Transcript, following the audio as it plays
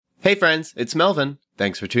Hey friends, it's Melvin.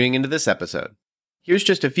 Thanks for tuning into this episode. Here's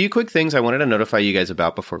just a few quick things I wanted to notify you guys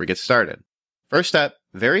about before we get started. First up,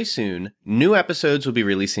 very soon, new episodes will be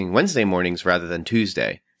releasing Wednesday mornings rather than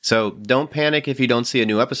Tuesday. So don't panic if you don't see a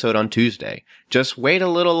new episode on Tuesday. Just wait a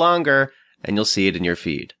little longer and you'll see it in your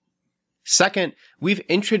feed. Second, we've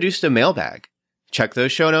introduced a mailbag. Check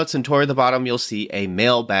those show notes and toward the bottom you'll see a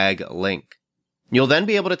mailbag link. You'll then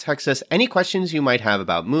be able to text us any questions you might have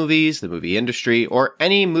about movies, the movie industry, or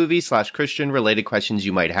any movie/Christian related questions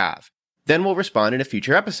you might have. Then we'll respond in a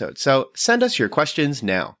future episode, so send us your questions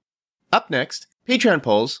now. Up next, Patreon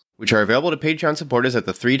polls, which are available to Patreon supporters at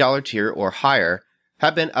the $3 tier or higher,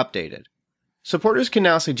 have been updated. Supporters can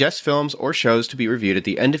now suggest films or shows to be reviewed at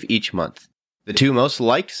the end of each month. The two most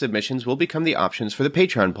liked submissions will become the options for the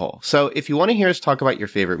Patreon poll. So if you want to hear us talk about your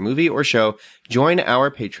favorite movie or show, join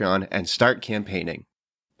our Patreon and start campaigning.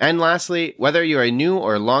 And lastly, whether you're a new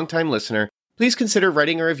or longtime listener, please consider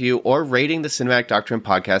writing a review or rating the Cinematic Doctrine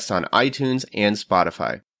podcast on iTunes and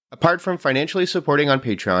Spotify. Apart from financially supporting on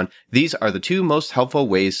Patreon, these are the two most helpful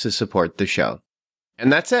ways to support the show.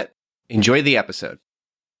 And that's it. Enjoy the episode.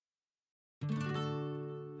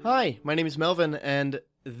 Hi, my name is Melvin, and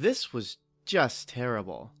this was just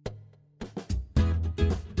terrible.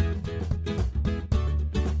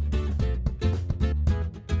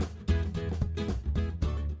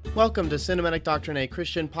 Welcome to Cinematic Doctrine, a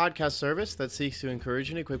Christian podcast service that seeks to encourage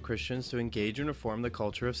and equip Christians to engage and reform the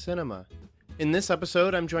culture of cinema. In this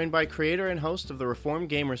episode, I'm joined by creator and host of the Reformed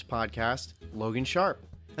Gamers podcast, Logan Sharp,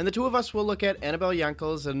 and the two of us will look at Annabelle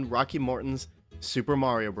Yankel's and Rocky Morton's Super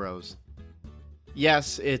Mario Bros.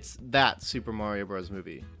 Yes, it's that Super Mario Bros.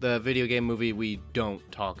 Movie, the video game movie we don't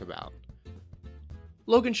talk about.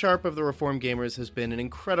 Logan Sharp of the Reformed Gamers has been an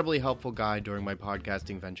incredibly helpful guide during my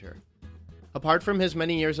podcasting venture. Apart from his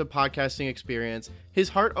many years of podcasting experience, his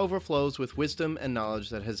heart overflows with wisdom and knowledge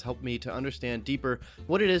that has helped me to understand deeper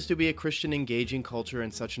what it is to be a Christian engaging culture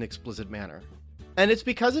in such an explicit manner. And it's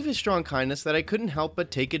because of his strong kindness that I couldn't help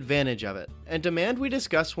but take advantage of it, and demand we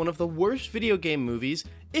discuss one of the worst video game movies,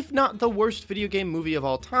 if not the worst video game movie of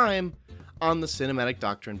all time, on the Cinematic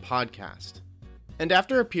Doctrine podcast. And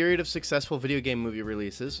after a period of successful video game movie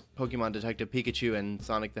releases, Pokemon Detective Pikachu and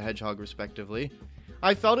Sonic the Hedgehog respectively,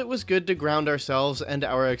 I felt it was good to ground ourselves and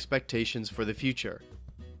our expectations for the future.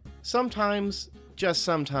 Sometimes, just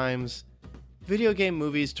sometimes, video game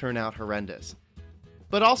movies turn out horrendous.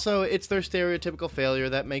 But also, it's their stereotypical failure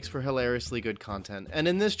that makes for hilariously good content. And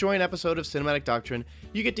in this joint episode of Cinematic Doctrine,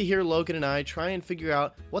 you get to hear Logan and I try and figure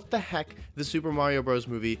out what the heck the Super Mario Bros.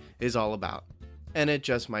 Movie is all about. And it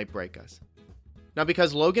just might break us. Now,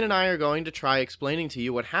 because Logan and I are going to try explaining to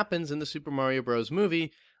you what happens in the Super Mario Bros.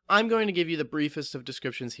 Movie, I'm going to give you the briefest of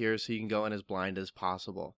descriptions here so you can go in as blind as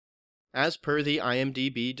possible. As per the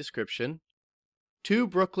IMDb description, two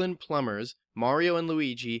Brooklyn plumbers, Mario and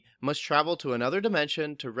Luigi, must travel to another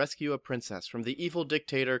dimension to rescue a princess from the evil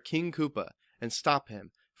dictator King Koopa and stop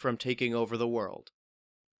him from taking over the world.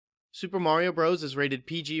 Super Mario Bros. Is rated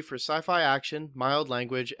PG for sci-fi action, mild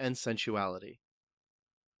language, and sensuality.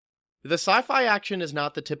 The sci-fi action is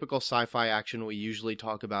not the typical sci-fi action we usually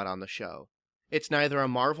talk about on the show. It's neither a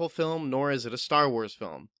Marvel film nor is it a Star Wars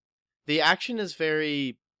film. The action is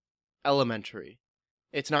very elementary.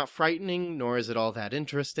 It's not frightening, nor is it all that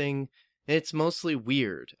interesting. It's mostly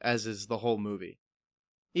weird, as is the whole movie.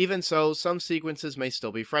 Even so, some sequences may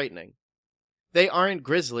still be frightening. They aren't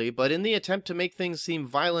grisly, but in the attempt to make things seem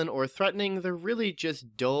violent or threatening, they're really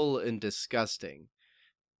just dull and disgusting.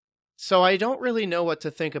 So I don't really know what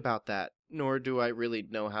to think about that, nor do I really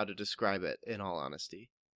know how to describe it, in all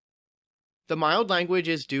honesty. The mild language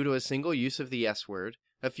is due to a single use of the S-word,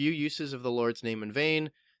 a few uses of the Lord's name in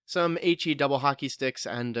vain, some HE double hockey sticks,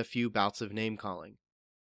 and a few bouts of name-calling.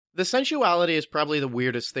 The sensuality is probably the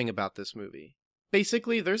weirdest thing about this movie.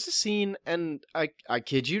 Basically, there's a scene, and I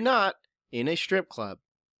kid you not, in a strip club.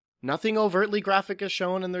 Nothing overtly graphic is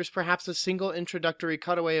shown, and there's perhaps a single introductory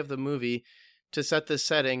cutaway of the movie to set this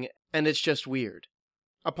setting, and it's just weird.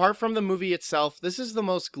 Apart from the movie itself, this is the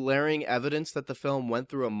most glaring evidence that the film went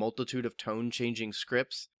through a multitude of tone-changing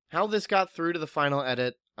scripts. How this got through to the final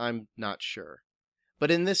edit, I'm not sure.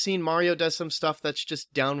 But in this scene, Mario does some stuff that's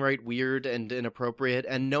just downright weird and inappropriate,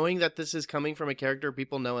 and knowing that this is coming from a character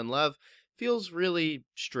people know and love feels really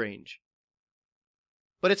strange.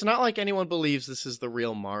 But it's not like anyone believes this is the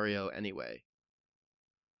real Mario anyway.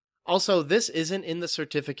 Also, this isn't in the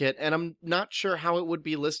certificate, and I'm not sure how it would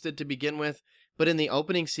be listed to begin with, but in the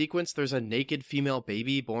opening sequence there's a naked female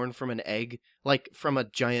baby born from an egg, like from a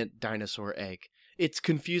giant dinosaur egg. It's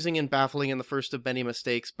confusing and baffling and the first of many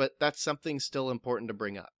mistakes, but that's something still important to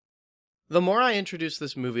bring up. The more I introduce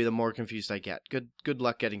this movie, the more confused I get. Good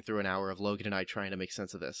luck getting through an hour of Logan and I trying to make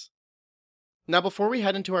sense of this. Now, before we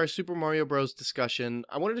head into our Super Mario Bros. Discussion,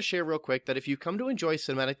 I wanted to share real quick that if you come to enjoy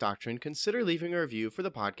Cinematic Doctrine, consider leaving a review for the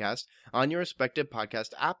podcast on your respective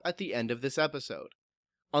podcast app at the end of this episode.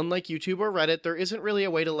 Unlike YouTube or Reddit, there isn't really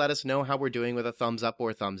a way to let us know how we're doing with a thumbs up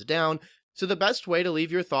or thumbs down, so the best way to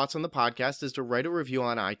leave your thoughts on the podcast is to write a review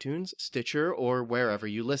on iTunes, Stitcher, or wherever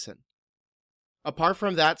you listen. Apart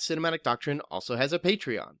from that, Cinematic Doctrine also has a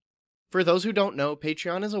Patreon. For those who don't know,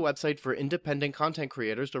 Patreon is a website for independent content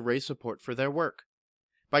creators to raise support for their work.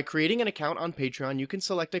 By creating an account on Patreon, you can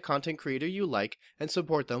select a content creator you like and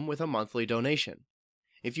support them with a monthly donation.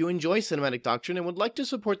 If you enjoy Cinematic Doctrine and would like to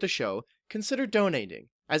support the show, consider donating,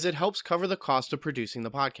 as it helps cover the cost of producing the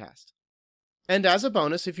podcast. And as a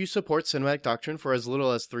bonus, if you support Cinematic Doctrine for as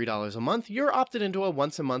little as $3 a month, you're opted into a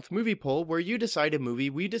once-a-month movie poll where you decide a movie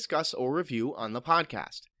we discuss or review on the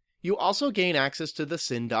podcast. You also gain access to the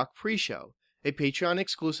CinDoc Pre-Show, a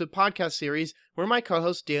Patreon-exclusive podcast series where my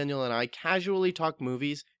co-host Daniel and I casually talk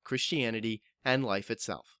movies, Christianity, and life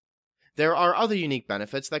itself. There are other unique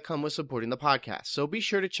benefits that come with supporting the podcast, so be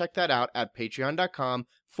sure to check that out at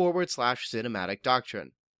patreon.com/Cinematic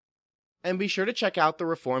Doctrine. And be sure to check out the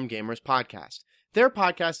Reform Gamers podcast. Their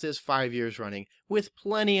podcast is 5 years running, with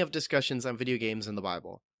plenty of discussions on video games and the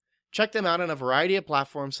Bible. Check them out on a variety of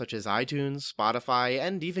platforms such as iTunes, Spotify,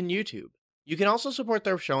 and even YouTube. You can also support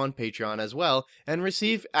their show on Patreon as well, and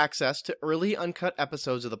receive access to early uncut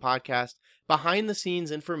episodes of the podcast,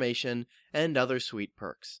 behind-the-scenes information, and other sweet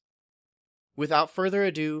perks. Without further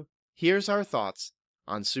ado, here's our thoughts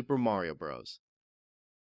on Super Mario Bros.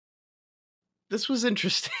 This was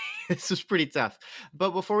interesting. This was pretty tough.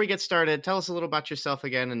 But before we get started, tell us a little about yourself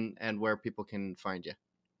again and where people can find you.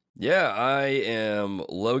 Yeah, I am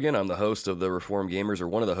Logan. I'm the host of the Reform Gamers, or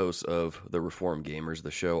one of the hosts of the Reform Gamers,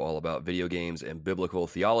 the show all about video games and biblical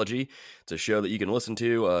theology. It's a show that you can listen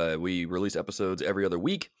to. We release episodes every other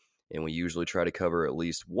week, and we usually try to cover at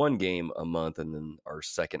least one game a month, and then our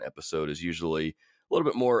second episode is usually a little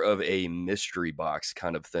bit more of a mystery box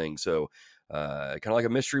kind of thing. So kind of like a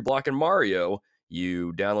mystery block in Mario,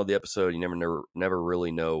 you download the episode, you never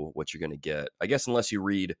really know what you're going to get. I guess unless you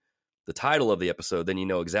read the title of the episode, then you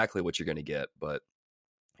know exactly what you're going to get. But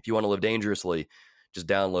if you want to live dangerously, just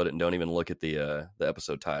download it and don't even look at the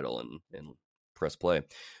episode title and press play.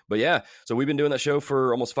 But yeah, so we've been doing that show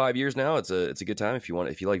for almost 5 years now. It's a good time. If you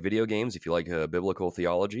like video games, if you like biblical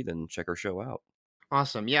theology, then check our show out.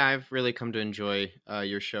 Awesome. Yeah, I've really come to enjoy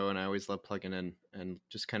your show, and I always love plugging in and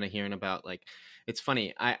just kind of hearing about, like, it's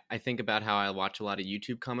funny. I think about how I watch a lot of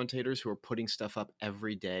YouTube commentators who are putting stuff up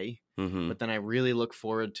every day, but then I really look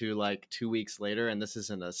forward to, like, 2 weeks later, and this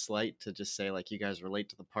isn't a slight to just say, like, you guys relate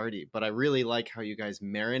to the party, but I really like how you guys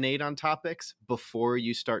marinate on topics before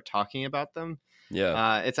you start talking about them.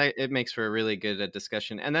 Yeah. It makes for a really good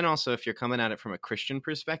discussion. And then also, if you're coming at it from a Christian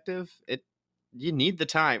perspective, you need the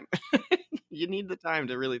time. You need the time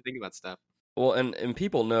to really think about stuff. Well, and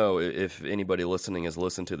people know, if anybody listening has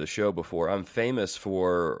listened to the show before, I'm famous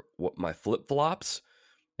for my flip-flops,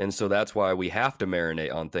 and so that's why we have to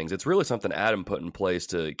marinate on things. It's really something Adam put in place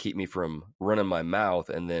to keep me from running my mouth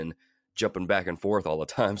and then jumping back and forth all the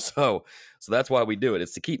time. So that's why we do it.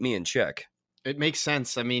 It's to keep me in check. It makes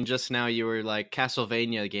sense. I mean, just now you were like,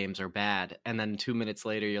 Castlevania games are bad, and then 2 minutes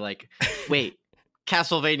later you're like, wait,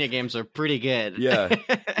 Castlevania games are pretty good. Yeah.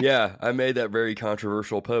 I made that very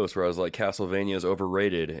controversial post where I was like, Castlevania is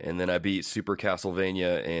overrated, and then I beat Super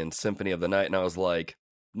Castlevania and Symphony of the Night, and I was like,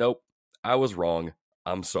 nope, I was wrong.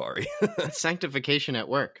 I'm sorry. That's sanctification at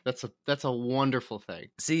work. That's a wonderful thing.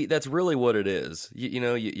 See, that's really what it is.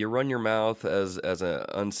 You run your mouth as an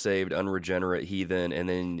unsaved, unregenerate heathen, and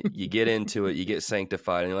then you get into it, you get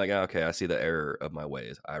sanctified, and you're like, okay, I see the error of my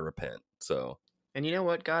ways. I repent. So. And you know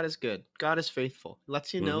what? God is good. God is faithful. He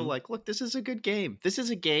lets you know, like, look, this is a good game. This is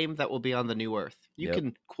a game that will be on the new earth. You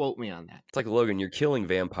can quote me on that. It's like, Logan, you're killing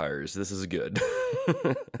vampires. This is good.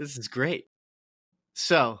 This is great.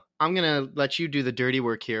 So I'm going to let you do the dirty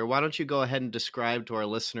work here. Why don't you go ahead and describe to our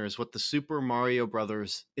listeners what the Super Mario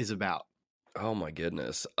Brothers is about? Oh, my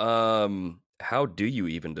goodness. How do you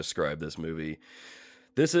even describe this movie?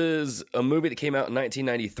 This is a movie that came out in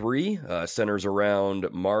 1993, centers around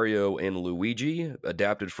Mario and Luigi,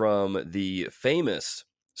 adapted from the famous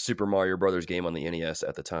Super Mario Brothers game on the NES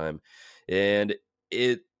at the time. And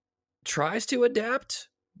it tries to adapt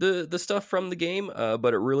the stuff from the game,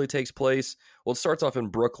 but it really takes place, well, it starts off in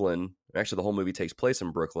Brooklyn. Actually, the whole movie takes place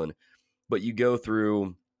in Brooklyn, but you go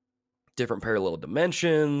through different parallel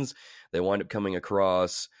dimensions. They wind up coming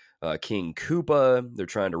across King Koopa. They're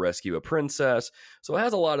trying to rescue a princess. So it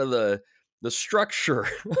has a lot of the the structure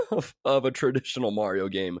of a traditional Mario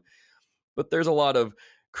game, but there's a lot of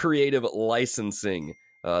creative licensing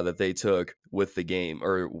that they took with the game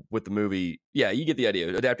or with the movie. Yeah, you get the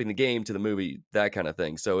idea. Adapting the game to the movie, that kind of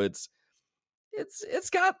thing. So it's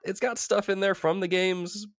got stuff in there from the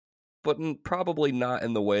games, but probably not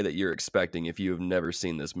in the way that you're expecting if you have never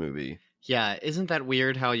seen this movie. Yeah, isn't that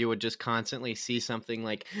weird how you would just constantly see something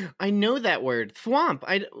like, I know that word, thwomp.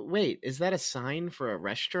 Wait, is that a sign for a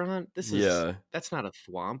restaurant? That's not a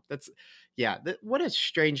thwomp. What a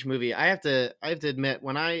strange movie. I have to admit,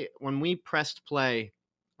 when we pressed play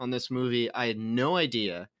on this movie, I had no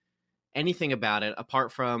idea anything about it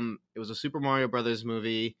apart from it was a Super Mario Brothers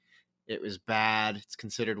movie. It was bad. It's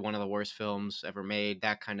considered one of the worst films ever made,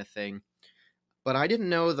 that kind of thing. But I didn't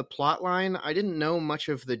know the plot line. I didn't know much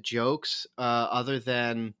of the jokes other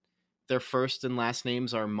than their first and last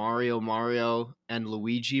names are Mario and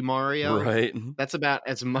Luigi Mario. Right. That's about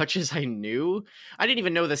as much as I knew. I didn't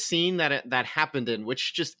even know the scene that happened in,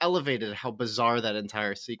 which just elevated how bizarre that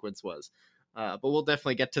entire sequence was. But we'll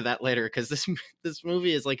definitely get to that later because this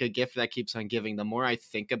movie is like a gift that keeps on giving. The more I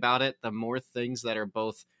think about it, the more things that are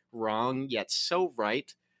both wrong yet so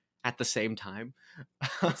right at the same time.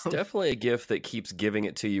 It's definitely a gift that keeps giving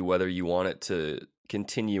it to you whether you want it to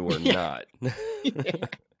continue or not. Yeah.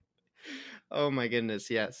 Oh my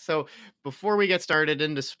goodness, yes. So before we get started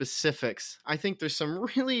into specifics, I think there's some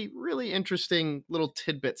really, really interesting little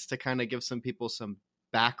tidbits to kind of give some people some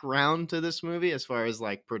background to this movie as far as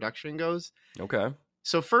like production goes. Okay.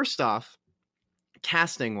 So first off,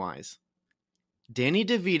 casting wise, Danny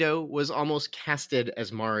DeVito was almost casted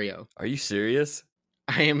as Mario. Are you serious?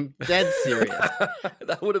 I am dead serious.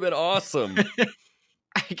 That would have been awesome.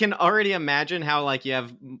 I can already imagine how like you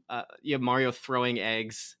have Mario throwing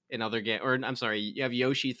eggs in other games, or I'm sorry, you have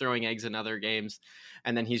Yoshi throwing eggs in other games,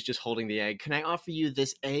 and then he's just holding the egg. Can I offer you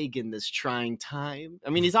this egg in this trying time? I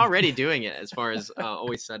mean, he's already doing it as far as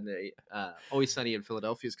Always Sunny in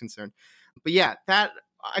Philadelphia is concerned. But yeah, that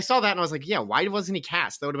I saw that and I was like, yeah, why wasn't he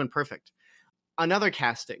cast? That would have been perfect. Another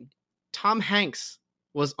casting, Tom Hanks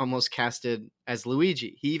was almost casted as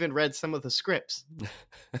Luigi. He even read some of the scripts.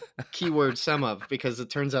 Keyword some of, because it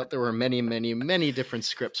turns out there were many, many, many different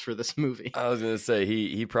scripts for this movie. I was going to say,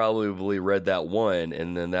 he probably read that one,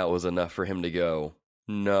 and then that was enough for him to go,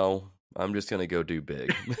 no, I'm just going to go do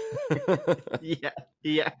big.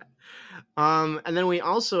 Yeah. And then we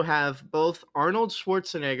also have both Arnold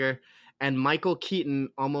Schwarzenegger and Michael Keaton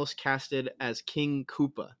almost casted as King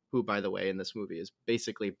Koopa, who, by the way, in this movie is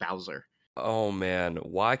basically Bowser. Oh, man.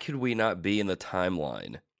 Why could we not be in the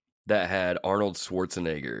timeline that had Arnold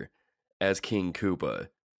Schwarzenegger as King Koopa?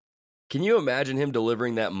 Can you imagine him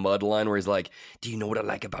delivering that mud line where he's like, do you know what I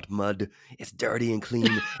like about mud? It's dirty and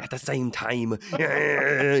clean at the same time.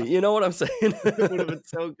 You know what I'm saying? It would have been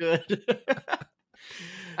so good.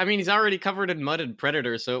 I mean, he's already covered in mud and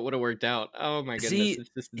Predator, so it would have worked out. Oh, my goodness. See, it's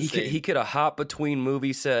just insane. He could have hopped between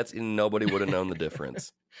movie sets and nobody would have known the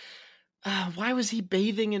difference. Why was he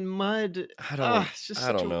bathing in mud? I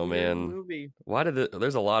don't know, man. Movie.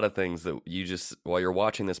 There's a lot of things that you just, while you're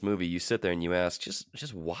watching this movie, you sit there and you ask,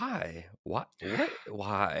 just why? What?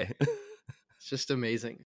 Why? It's just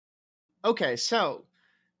amazing. Okay, so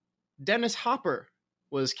Dennis Hopper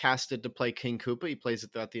was casted to play King Koopa. He plays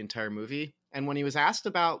it throughout the entire movie. And when he was asked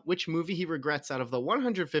about which movie he regrets out of the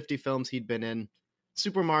 150 films he'd been in,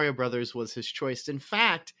 Super Mario Brothers was his choice. In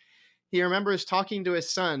fact, he remembers talking to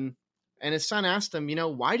his son, and his son asked him,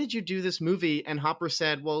 why did you do this movie? And Hopper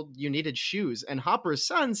said, well, you needed shoes. And Hopper's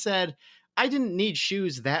son said, I didn't need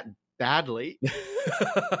shoes that badly.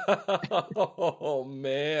 Oh,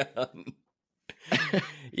 man.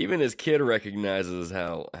 Even his kid recognizes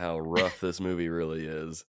how rough this movie really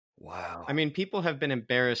is. Wow. I mean, people have been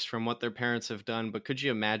embarrassed from what their parents have done, but could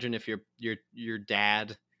you imagine if your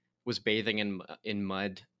dad was bathing in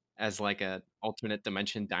mud as like a alternate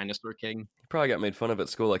dimension dinosaur king? He probably got made fun of at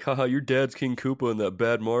school, like, haha, your dad's King Koopa in that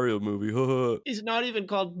bad Mario movie. He's not even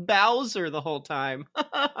called Bowser the whole time.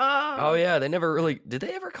 Oh yeah, did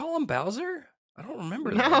they ever call him Bowser? I don't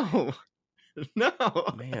remember that. No.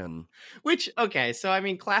 Man. Which, okay, so I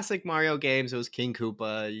mean, classic Mario games, it was King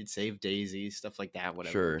Koopa, you'd save Daisy, stuff like that,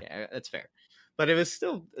 whatever. Sure. Okay, that's fair. But it's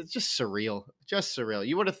just surreal. Just surreal.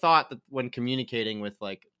 You would have thought that when communicating with,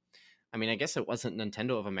 like, I mean, I guess it wasn't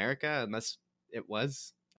Nintendo of America, unless it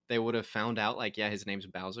was. They would have found out, like, yeah, his name's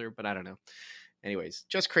Bowser, but I don't know. Anyways,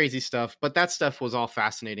 just crazy stuff. But that stuff was all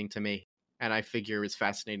fascinating to me, and I figure it's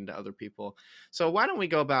fascinating to other people. So why don't we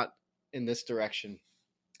go about in this direction?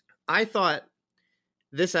 I thought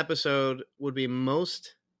this episode would be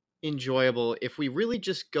most enjoyable if we really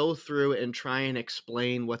just go through and try and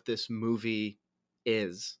explain what this movie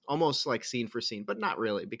is, almost like scene for scene, but not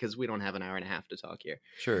really, because we don't have an hour and a half to talk here.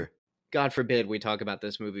 Sure. God forbid we talk about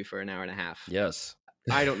this movie for an hour and a half. Yes.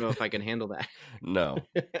 I don't know if I can handle that. No.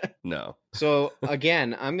 No. So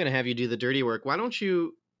again, I'm going to have you do the dirty work. Why don't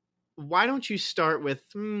you start with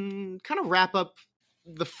kind of wrap up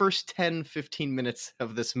the first 10-15 minutes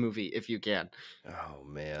of this movie if you can. Oh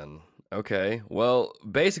man. Okay. Well,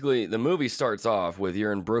 basically the movie starts off with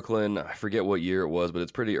you're in Brooklyn. I forget what year it was, but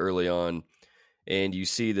it's pretty early on. And you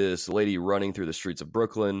see this lady running through the streets of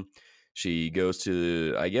Brooklyn. She goes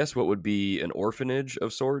to, I guess, what would be an orphanage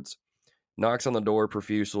of sorts, knocks on the door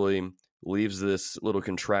profusely, leaves this little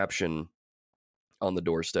contraption on the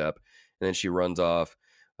doorstep, and then she runs off.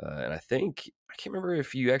 And I can't remember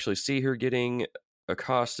if you actually see her getting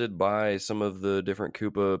accosted by some of the different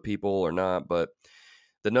Koopa people or not, but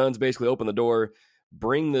the nuns basically open the door,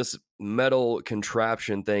 bring this metal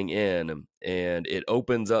contraption thing in, and it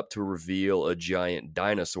opens up to reveal a giant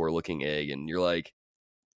dinosaur-looking egg, and you're like,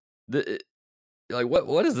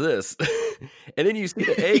 what is this? And then you see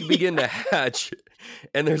the egg begin to hatch,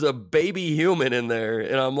 and there's a baby human in there,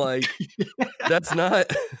 and I'm like, that's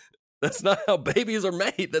not how babies are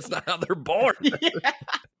made. That's not how they're born. Yeah.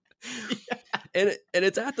 And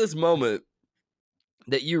it's at this moment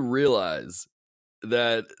that you realize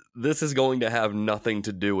that this is going to have nothing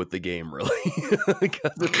to do with the game, really.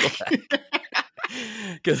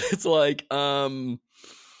 Because it's like,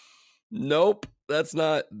 nope,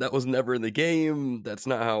 that was never in the game. That's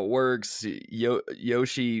not how it works.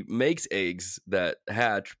 Yoshi makes eggs that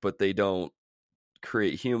hatch, but they don't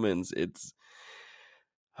create humans. It's,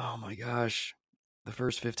 oh my gosh. The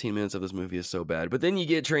first 15 minutes of this movie is so bad. But then you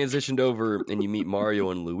get transitioned over and you meet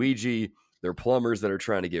Mario and Luigi. They're plumbers that are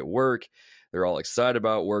trying to get work. They're all excited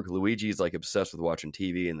about work. Luigi's like obsessed with watching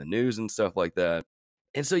TV and the news and stuff like that.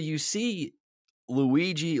 And so you see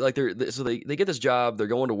Luigi, like they get this job, they're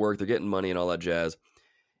going to work, they're getting money and all that jazz.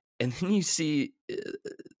 And then you see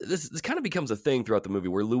this kind of becomes a thing throughout the movie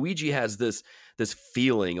where Luigi has this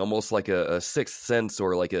feeling, almost like a sixth sense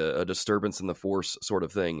or like a disturbance in the force sort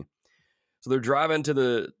of thing. So they're driving to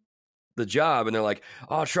the job and they're like,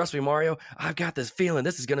 oh, trust me, Mario, I've got this feeling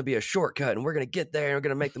this is going to be a shortcut and we're going to get there and we're going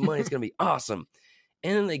to make the money. It's going to be awesome.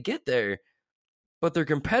 And then they get there, but their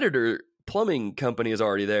competitor plumbing company is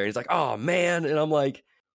already there. And he's like, oh man. And I'm like,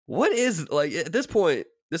 what is, like, at this point,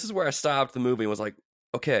 this is where I stopped the movie and was like,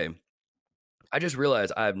 okay, I just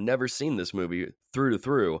realized I've never seen this movie through to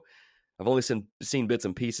through. I've only seen bits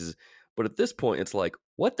and pieces. But at this point, it's like,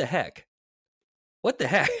 what the heck? What the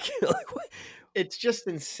heck? Like, what? It's just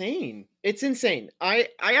insane. It's insane. I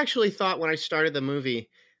actually thought when I started the movie,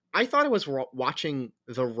 I thought I was watching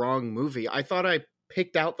the wrong movie. I thought I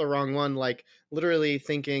picked out the wrong one, like literally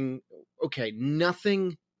thinking, okay,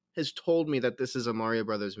 nothing has told me that this is a Mario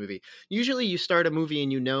Brothers movie. Usually you start a movie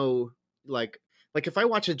and you know, like if I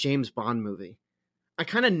watch a James Bond movie, I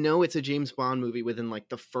kind of know it's a James Bond movie within like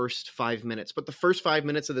the first 5 minutes. But the first 5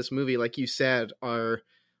 minutes of this movie, like you said, are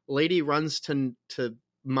lady runs to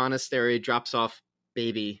monastery, drops off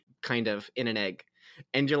baby kind of in an egg.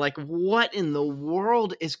 And you're like, what in the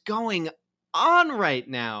world is going on right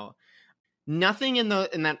now? Nothing in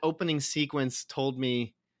that opening sequence told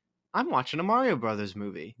me I'm watching a Mario Brothers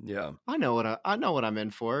movie. Yeah. I know what I'm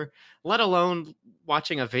in for, let alone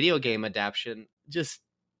watching a video game adaptation. Just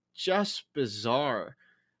bizarre.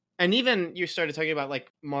 And even you started talking about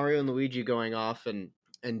like Mario and Luigi going off and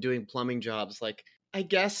doing plumbing jobs. Like, I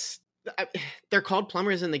guess they're called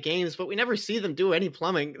plumbers in the games, but we never see them do any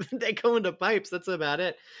plumbing. They go into pipes. That's about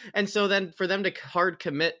it. And so then for them to hard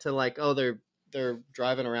commit to like, oh, they're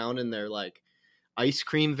driving around in their like ice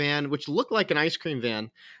cream van, which looked like an ice cream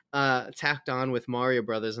van, tacked on with Mario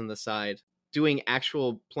Brothers on the side, doing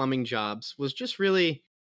actual plumbing jobs, was just really.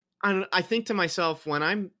 I think to myself, when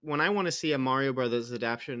I want to see a Mario Brothers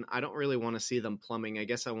adaptation, I don't really want to see them plumbing. I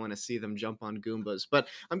guess I want to see them jump on Goombas. But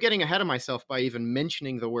I'm getting ahead of myself by even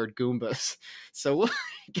mentioning the word Goombas. So we'll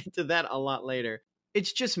get to that a lot later.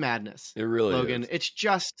 It's just madness. It really Logan, is. It's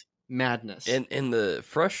just madness. And the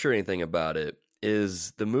frustrating thing about it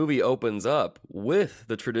is the movie opens up with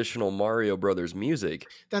the traditional Mario Brothers music.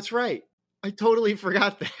 That's right. I totally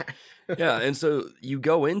forgot that. Yeah, and so you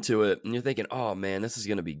go into it and you're thinking, oh man, this is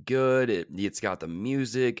going to be good. It's got the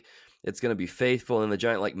music. It's going to be faithful. And the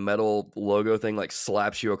giant like metal logo thing like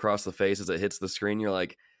slaps you across the face as it hits the screen. You're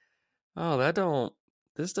like, oh,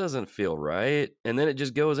 this doesn't feel right. And then it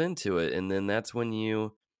just goes into it. And then that's when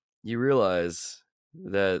you realize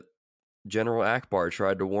that General Akbar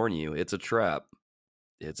tried to warn you. It's a trap.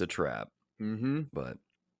 It's a trap. Mm-hmm. But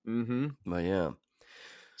mm-hmm. yeah.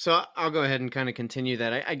 So I'll go ahead and kind of continue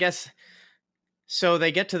that. I guess So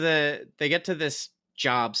they get to this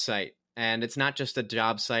job site, and it's not just a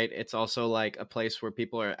job site, it's also like a place where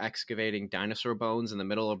people are excavating dinosaur bones in the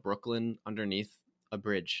middle of Brooklyn underneath a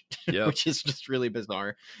bridge, Yep. which is just really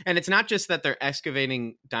bizarre. And it's not just that they're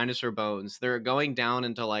excavating dinosaur bones, they're going down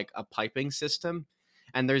into like a piping system,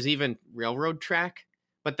 and there's even railroad track,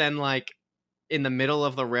 but then like in the middle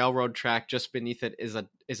of the railroad track just beneath it is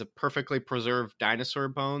a perfectly preserved dinosaur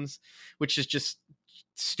bones, which is just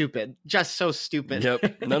stupid, just so stupid.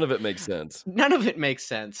 Yep. None of it makes sense. None of it makes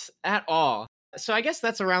sense at all. So I guess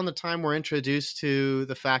that's around the time we're introduced to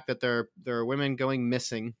the fact that there are women going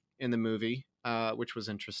missing in the movie, which was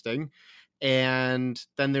interesting. And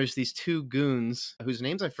then there's these two goons whose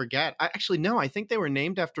names I forget. I think they were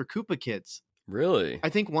named after Koopa kids. Really? I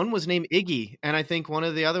think one was named Iggy, and I think one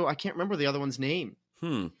of the other, I can't remember the other one's name.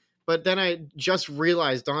 But then I just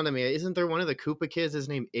realized, dawned on me, isn't there one of the Koopa kids is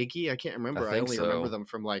named Iggy? I can't remember. I only remember them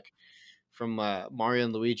from Mario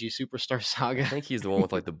and Luigi Superstar Saga. I think he's the one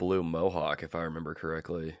with like the blue mohawk, if I remember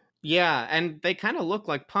correctly. Yeah, and they kind of look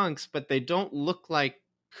like punks, but they don't look like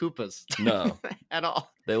Koopas. No. At all.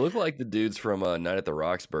 They look like the dudes from Night at the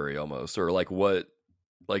Roxbury almost, or like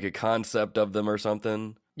a concept of them or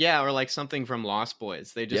something. Yeah, or like something from Lost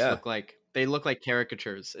Boys. They just look like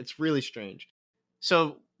caricatures. It's really strange.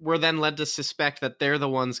 So we're then led to suspect that they're the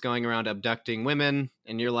ones going around abducting women,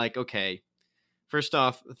 and you're like, okay, first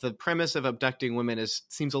off, the premise of abducting women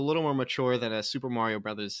seems a little more mature than a Super Mario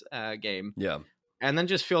Brothers game. Yeah. And then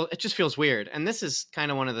it just feels weird. And this is kind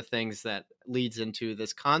of one of the things that leads into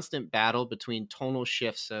this constant battle between tonal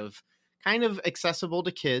shifts of kind of accessible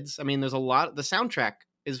to kids. I mean, the soundtrack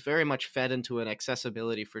is very much fed into an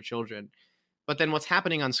accessibility for children. But then what's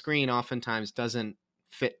happening on screen oftentimes doesn't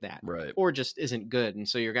fit that. Right. Or just isn't good. And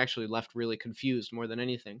so you're actually left really confused more than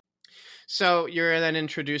anything. So you're then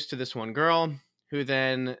introduced to this one girl who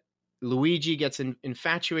then Luigi gets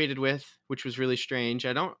infatuated with, which was really strange.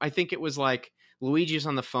 I think it was like Luigi's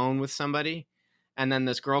on the phone with somebody, and then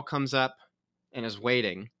this girl comes up and is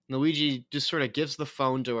waiting. Luigi just sort of gives the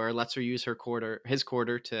phone to her, lets her use his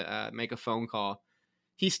quarter to make a phone call.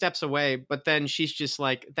 He steps away, but then she's just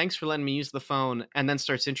like, thanks for letting me use the phone, and then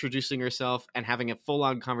starts introducing herself and having a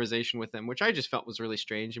full-on conversation with him, which I just felt was really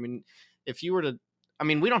strange. I mean,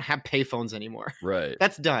 we don't have payphones anymore. Right.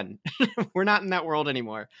 That's done. We're not in that world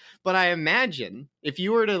anymore. But I imagine if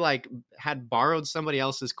you were to had borrowed somebody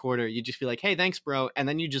else's quarter, you'd just be like, hey, thanks, bro. And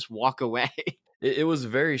then you just walk away. It was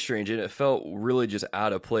very strange, and it felt really just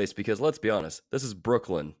out of place because let's be honest, this is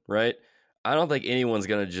Brooklyn, right? I don't think anyone's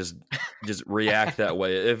going to just react that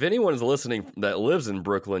way. If anyone's listening that lives in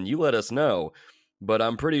Brooklyn, you let us know. But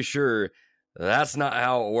I'm pretty sure that's not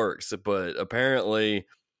how it works. But apparently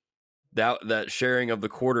that sharing of the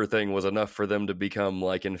quarter thing was enough for them to become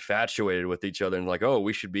like infatuated with each other and like, oh,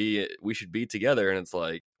 we should be together. And it's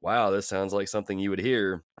like, wow, this sounds like something you would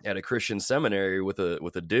hear at a Christian seminary with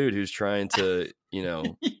a dude who's trying to,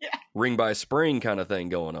 ring by spring kind of thing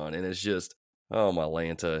going on. And it's just, oh my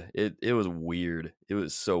Lanta, it was weird. It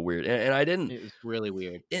was so weird. And I didn't. It was really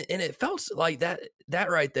weird. And it felt like that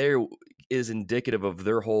right there is indicative of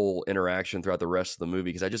their whole interaction throughout the rest of the movie,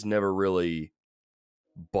 because I just never really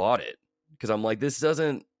bought it, because I'm like, this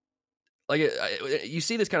doesn't you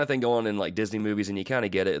see this kind of thing going on in like Disney movies and you kind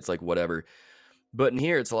of get it. It's like, whatever. But in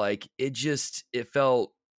here, it's like, it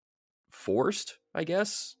felt forced, I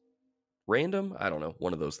guess. Random. I don't know.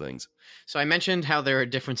 One of those things. So I mentioned how there are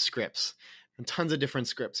different scripts. And tons of different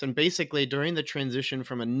scripts. And basically during the transition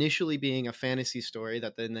from initially being a fantasy story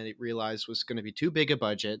that then they realized was going to be too big a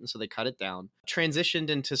budget, and so they cut it down, transitioned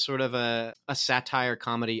into sort of a satire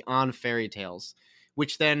comedy on fairy tales,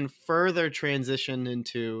 which then further transitioned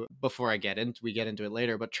into, we get into it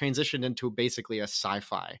later, but transitioned into basically a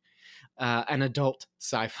sci-fi, an adult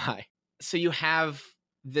sci-fi. So you have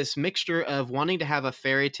this mixture of wanting to have a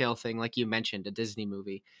fairy tale thing, like you mentioned, a Disney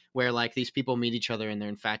movie, where like these people meet each other and they're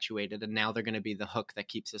infatuated, and now they're going to be the hook that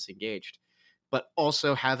keeps us engaged. But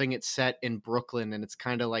also having it set in Brooklyn, and it's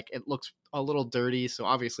kind of like, it looks a little dirty, so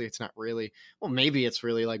obviously it's not really, well, maybe it's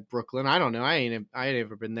really like Brooklyn. I don't know. I ain't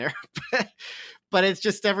ever been there. But it's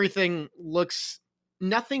just,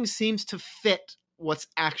 nothing seems to fit what's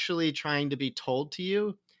actually trying to be told to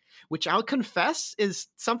you, which I'll confess is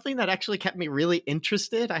something that actually kept me really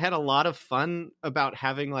interested. I had a lot of fun about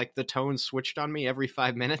having like the tone switched on me every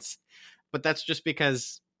 5 minutes, but that's just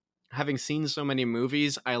because having seen so many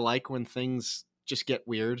movies, I like when things just get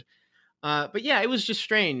weird. But yeah, it was just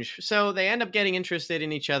strange. So they end up getting interested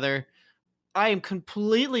in each other. I am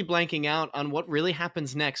completely blanking out on what really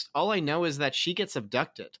happens next. All I know is that she gets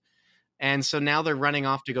abducted. And so now they're running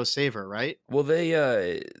off to go save her, right? Well,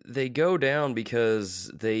 they go down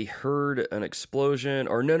because they heard an explosion,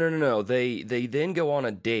 or no. They then go on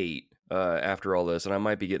a date after all this, and I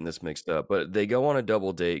might be getting this mixed up, but they go on a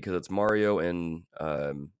double date because it's Mario and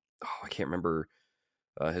I can't remember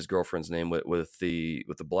his girlfriend's name with the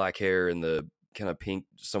black hair and the kind of pink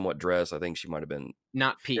somewhat dress. I think she might have been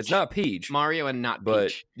Not Peach. It's not Peach. Mario and not But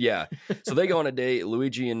Peach. yeah, so they go on a date.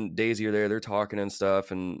 Luigi and Daisy are there. They're talking and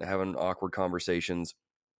stuff and having awkward conversations.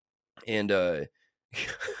 And I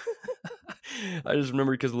just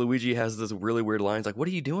remember because Luigi has this really weird line. He's like, "What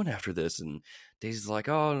are you doing after this?" And Daisy's like,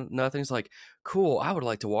 "Oh, nothing." He's like, "Cool, I would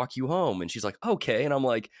like to walk you home." And she's like, "Okay." And I'm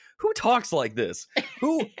like, "Who talks like this?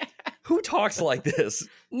 Who talks like this?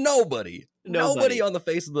 Nobody. Nobody on the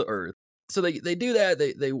face of the earth." So they do that.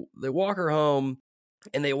 They walk her home.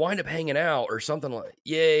 And they wind up hanging out or something like,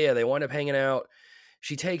 yeah, they wind up hanging out.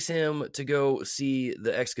 She takes him to go see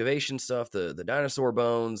the excavation stuff, the dinosaur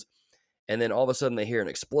bones. And then all of a sudden they hear an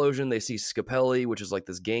explosion. They see Scapelli, which is like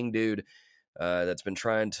this gang dude that's been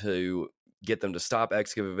trying to get them to stop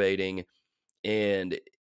excavating. And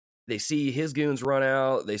they see his goons run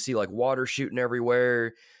out. They see like water shooting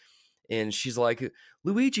everywhere. And she's like,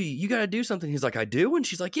 "Luigi, you got to do something." He's like, "I do?" And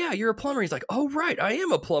she's like, "Yeah, you're a plumber." He's like, "Oh, right, I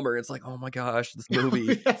am a plumber." It's like, oh my gosh, this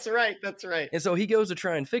movie. That's right. And so he goes to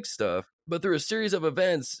try and fix stuff. But through a series of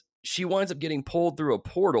events, she winds up getting pulled through a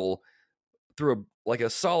portal, through a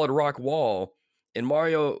solid rock wall. And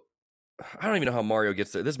Mario, I don't even know how Mario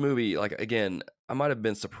gets there. This movie, like, again, I might have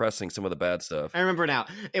been suppressing some of the bad stuff. I remember now.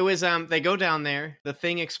 It was they go down there, the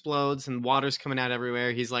thing explodes and water's coming out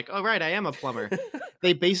everywhere. He's like, "Oh right, I am a plumber."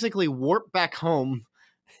 They basically warp back home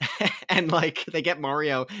and like they get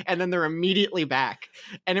Mario and then they're immediately back.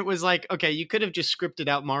 And it was like, okay, you could have just scripted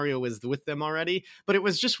out Mario was with them already, but it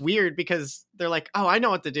was just weird because they're like, "Oh, I know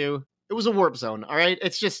what to do." It was a warp zone, all right?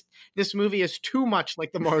 It's just, this movie is too much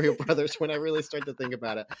like the Mario Brothers when I really start to think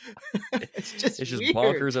about it. It's just weird.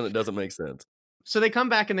 Bonkers and it doesn't make sense. So they come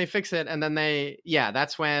back and they fix it, and then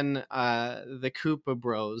that's when the Koopa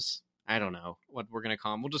Bros, I don't know what we're going to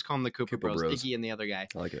call them. We'll just call them the Koopa Bros, Iggy and the other guy.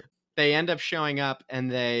 I like it. They end up showing up,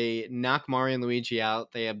 and they knock Mario and Luigi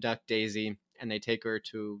out. They abduct Daisy, and they take her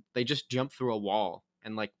to, they just jump through a wall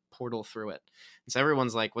and, like, portal through it. And so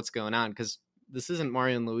everyone's like, what's going on? Because this isn't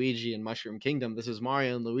Mario and Luigi in Mushroom Kingdom. This is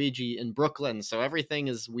Mario and Luigi in Brooklyn. So everything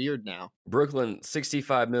is weird now. Brooklyn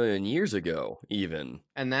 65 million years ago, even.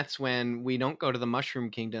 And that's when we don't go to the Mushroom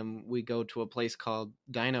Kingdom. We go to a place called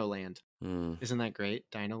Dino Land. Isn't that great?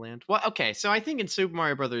 Dino Land. Well, okay. So I think in Super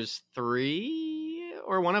Mario Brothers 3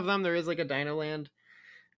 or one of them, there is like a Dino Land.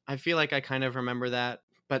 I feel like I kind of remember that,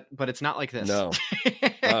 but it's not like this. No,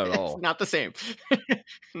 not at all. It's not the same.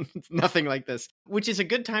 It's nothing like this, which is a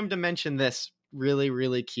good time to mention this really,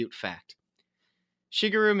 really cute fact.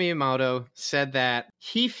 Shigeru Miyamoto said that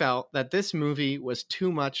he felt that this movie was too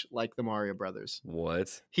much like the Mario Brothers.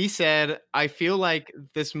 What? He said, "I feel like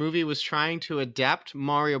this movie was trying to adapt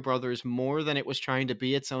Mario Brothers more than it was trying to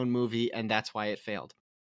be its own movie, and that's why it failed."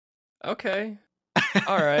 Okay.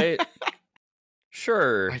 All right.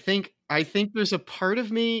 Sure. I think there's a part of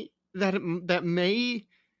me that may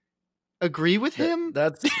agree with him.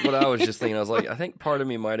 That's what I was just thinking. I was like, I think part of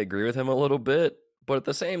me might agree with him a little bit, but at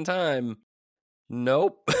the same time,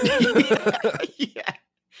 nope. Yeah.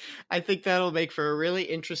 I think that'll make for a really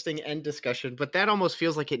interesting end discussion, but that almost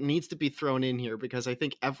feels like it needs to be thrown in here because I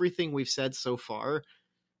think everything we've said so far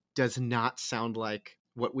does not sound like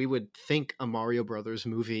what we would think a Mario Brothers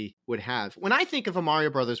movie would have. When I think of a Mario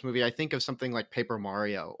Brothers movie, I think of something like Paper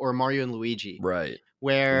Mario or Mario and Luigi. Right.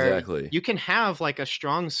 Where exactly. You can have like a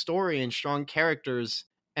strong story and strong characters,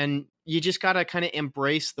 and you just got to kind of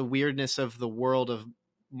embrace the weirdness of the world of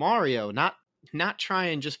Mario, not try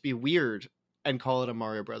and just be weird and call it a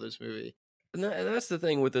Mario Brothers movie. And that's the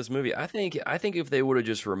thing with this movie. I think if they would have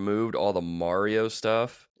just removed all the Mario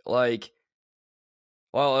stuff, like,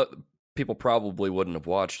 well, people probably wouldn't have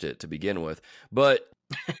watched it to begin with. But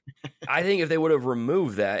I think if they would have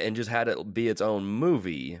removed that and just had it be its own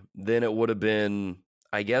movie, then it would have been,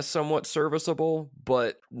 I guess, somewhat serviceable.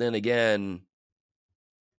 But then again,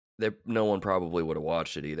 no one probably would have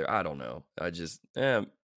watched it either. I don't know. I just,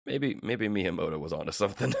 maybe Miyamoto was onto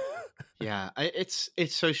something. Yeah, it's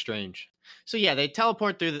so strange. So yeah, they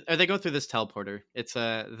teleport through, or they go through this teleporter. It's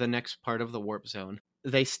the next part of the warp zone.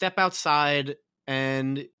 They step outside,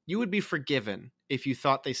 and you would be forgiven if you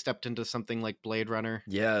thought they stepped into something like Blade Runner.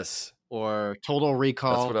 Yes. Or Total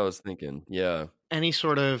Recall. That's what I was thinking. Yeah. Any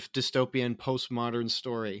sort of dystopian postmodern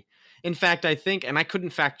story. In fact, I think, and I couldn't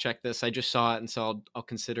fact check this, I just saw it, and so I'll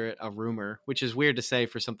consider it a rumor, which is weird to say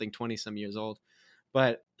for something 20 some years old.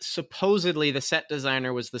 but supposedly the set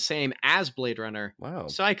designer was the same as Blade Runner. Wow.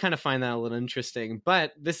 So I kind of find that a little interesting,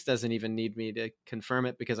 but this doesn't even need me to confirm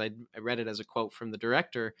it because I read it as a quote from the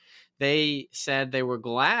director. They said they were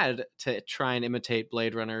glad to try and imitate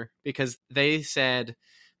Blade Runner because they said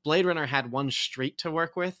Blade Runner had one street to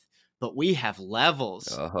work with, but we have levels.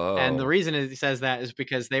 Oh. And the reason he says that is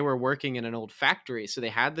because they were working in an old factory. So they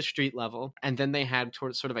had the street level and then they had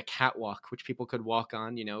sort of a catwalk, which people could walk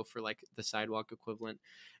on, for like the sidewalk equivalent.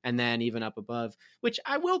 And then even up above, which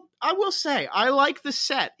I will say, I like the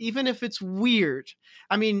set, even if it's weird.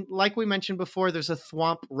 I mean, like we mentioned before, there's a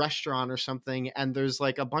Thwomp restaurant or something. And there's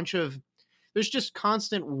like there's just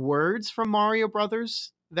constant words from Mario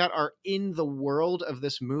Brothers that are in the world of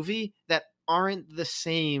this movie that aren't the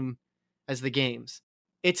same as the games.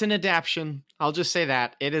 It's an adaptation. I'll just say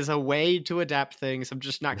that. It is a way to adapt things. I'm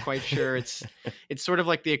just not quite sure. It's sort of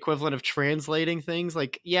like the equivalent of translating things.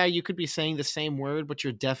 Like, yeah, you could be saying the same word, but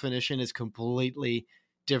your definition is completely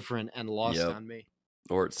different and lost on me.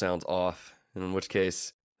 Or it sounds off, in which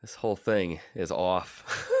case this whole thing is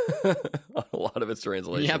off on a lot of its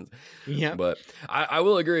translations. Yep. But I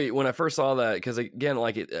will agree when I first saw that, because again,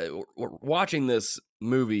 like watching this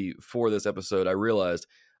movie for this episode, I realized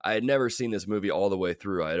I had never seen this movie all the way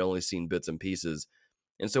through. I had only seen bits and pieces.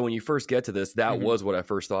 And so when you first get to this, that was what I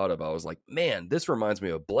first thought of. I was like, man, this reminds me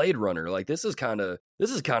of Blade Runner. Like, this is kind of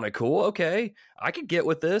cool. Okay, I could get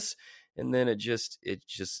with this. And then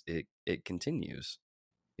it continues.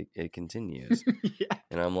 It continues. Yeah.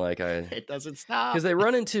 And I'm like, it doesn't stop. Because they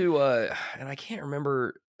run into, and I can't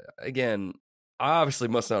remember, again, I obviously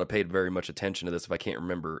must not have paid very much attention to this if I can't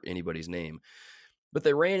remember anybody's name. But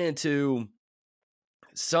they ran into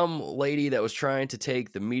some lady that was trying to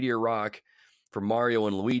take the meteor rock for Mario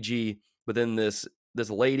and Luigi, but then this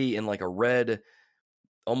lady in like a red,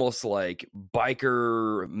 almost like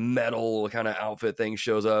biker metal kind of outfit thing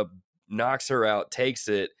shows up, knocks her out, takes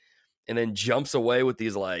it, and then jumps away with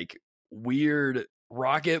these like weird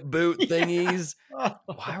rocket boot thingies.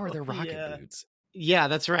 Why were there rocket boots? Yeah,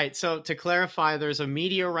 that's right. So to clarify, there's a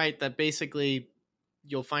meteorite that basically,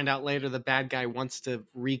 you'll find out later, the bad guy wants to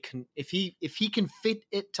if he can fit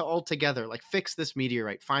it to all together, like fix this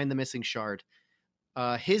meteorite, find the missing shard.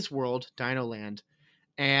 His world, Dino Land,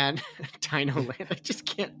 and Dino Land, I just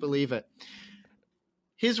can't believe it.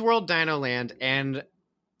 His world, Dino Land, and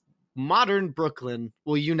modern Brooklyn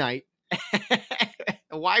will unite.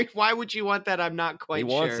 Why would you want that? I'm not quite sure.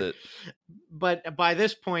 He wants it. But by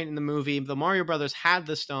this point in the movie, the Mario Brothers had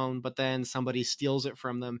the stone, but then somebody steals it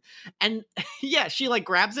from them. And yeah, she like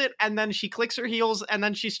grabs it and then she clicks her heels and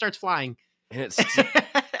then she starts flying. And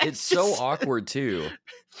it's so awkward too.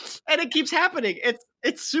 And it keeps happening.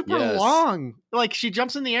 It's super long. Like she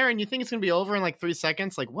jumps in the air and you think it's going to be over in like 3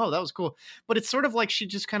 seconds. Like, whoa, that was cool. But it's sort of like she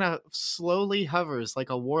just kind of slowly hovers like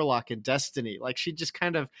a warlock in Destiny. Like she just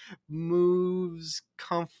kind of moves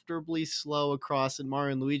comfortably slow across, and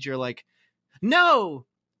Mario and Luigi are like, no,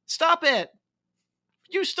 stop it.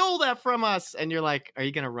 You stole that from us. And you're like, are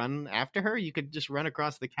you going to run after her? You could just run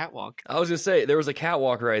across the catwalk. I was going to say, there was a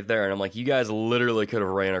catwalk right there. And I'm like, you guys literally could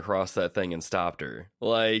have ran across that thing and stopped her.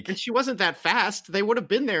 Like, and she wasn't that fast. They would have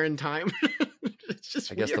been there in time. It's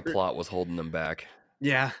just I guess the plot was holding them back.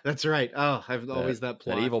 Yeah, that's right. Oh, I've always that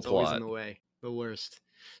plot. That evil it's plot. Always in the way. The worst.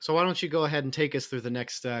 So why don't you go ahead and take us through the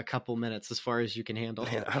next couple minutes as far as you can handle.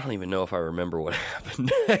 Man, I don't even know if I remember what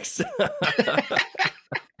happened next.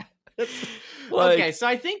 Okay, so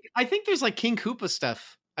I think there's like King Koopa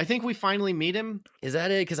stuff. I think we finally meet him. Is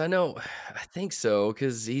that it? Because I think so.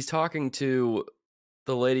 Because he's talking to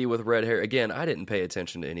the lady with red hair. Again, I didn't pay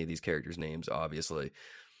attention to any of these characters' names, obviously.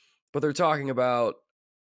 But they're talking about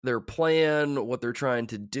their plan, what they're trying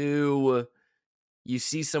to do. You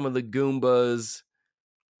see some of the Goombas,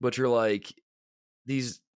 but you're like,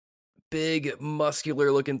 these big,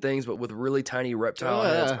 muscular-looking things, but with really tiny reptile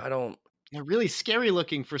heads. They're really scary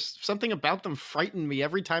looking. For something about them frightened me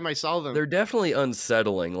every time I saw them. They're definitely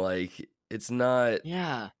unsettling. Like, it's not...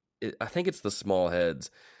 Yeah. I think it's the small heads.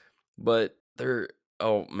 But they're...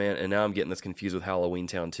 Oh, man, and now I'm getting this confused with Halloween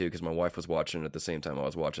Town, too, because my wife was watching it at the same time I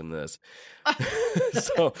was watching this.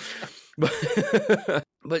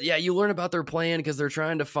 But yeah, you learn about their plan because they're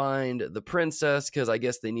trying to find the princess, because I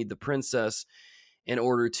guess they need the princess in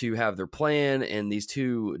order to have their plan. And these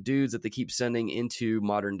two dudes that they keep sending into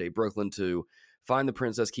modern day Brooklyn to find the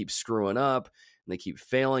princess keep screwing up, and they keep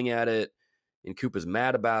failing at it, and Koopa's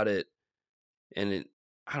mad about it. And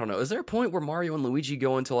I don't know, is there a point where Mario and Luigi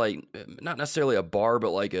go into like, not necessarily a bar,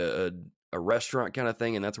 but like a a restaurant kind of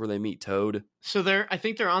thing, and that's where they meet Toad. So I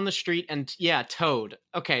think they're on the street, and yeah, Toad.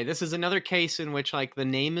 Okay, this is another case in which like the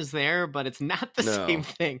name is there, but it's not the same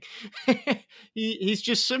thing. He's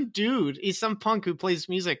just some dude. He's some punk who plays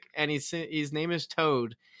music, and his name is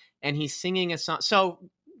Toad, and he's singing a song. So,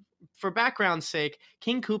 for background's sake,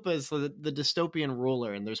 King Koopa is the dystopian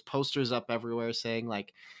ruler, and there's posters up everywhere saying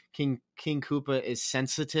like King Koopa is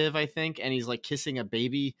sensitive, I think, and he's like kissing a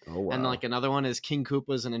baby. Oh, wow. And like another one is King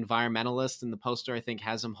Koopa is an environmentalist, and the poster I think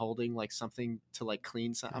has him holding like something to like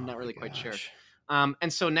clean. I'm not really quite sure.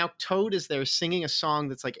 And so now Toad is there singing a song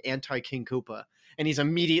that's like anti King Koopa, and he's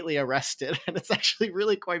immediately arrested. And it's actually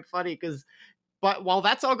really quite funny but while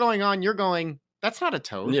that's all going on, you're going, that's not a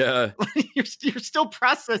Toad. Yeah. you're still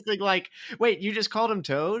processing like, wait, you just called him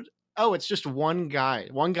Toad? Oh, it's just one guy.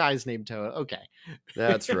 One guy's named Toad. Okay.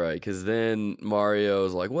 That's right. Because then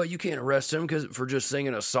Mario's like, "What? You can't arrest him for just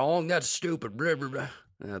singing a song? That's stupid." Blah, blah, blah.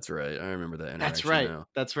 That's right. I remember that interaction. That's right. Now.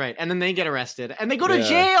 That's right. And then they get arrested and they go to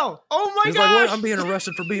jail. Oh my He's gosh. like, "What? I'm being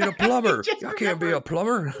arrested for being a plumber. I can't be a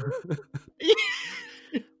plumber."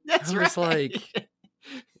 That's I'm right. just like,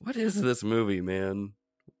 what is this movie, man?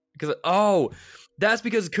 Because that's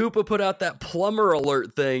because Koopa put out that plumber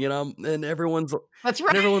alert thing, and everyone's that's right.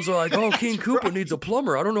 And everyone's like, "Oh, King Koopa right. needs a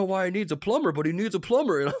plumber. I don't know why he needs a plumber, but he needs a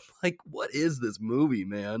plumber." And I'm like, "What is this movie,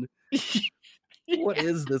 man? What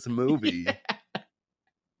is this movie?"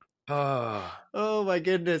 Oh my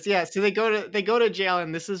goodness. Yeah, so they go to jail,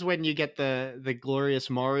 and this is when you get the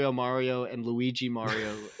glorious Mario and Luigi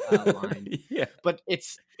Mario line. Yeah. But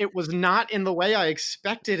it was not in the way I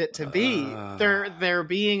expected it to be. They're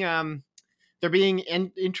being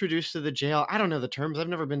introduced to the jail. I don't know the terms. I've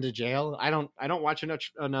never been to jail. I don't watch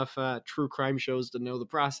enough true crime shows to know the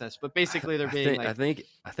process. But basically, they're being I think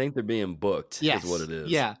they're being booked. Yes, is what it is.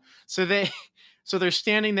 Yeah. So they're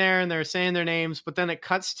standing there and they're saying their names, but then it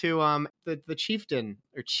cuts to the chieftain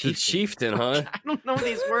or chieftain. The chieftain, huh? I don't know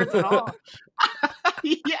these words at all.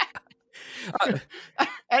 Yeah.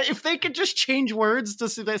 If they could just change words to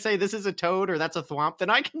say this is a toad or that's a thwomp, then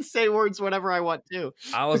I can say words whatever I want to.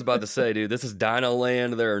 I was about to say, dude, this is Dino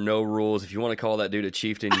Land. There are no rules. If you want to call that dude a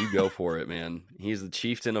chieftain, you go for it, man. He's the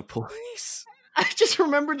chieftain of police. I just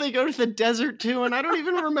remembered they go to the desert too, and I don't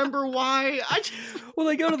even remember why. Well,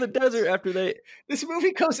 they go to the desert after This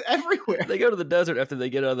movie goes everywhere. They go to the desert after they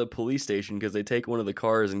get out of the police station because they take one of the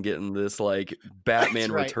cars and get in this like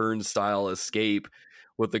Batman Returns style escape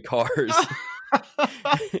with the cars.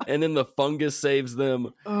 And then the fungus saves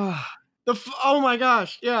them. Oh my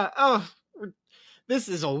gosh. Yeah. Oh, this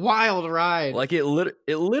is a wild ride. Like it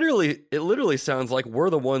literally sounds like we're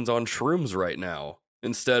the ones on shrooms right now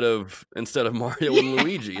instead of Mario and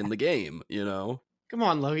Luigi in the game, you know? Come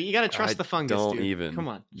on, Logie. You got to trust the fungus, Don't dude. even. Come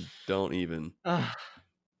on. Don't even.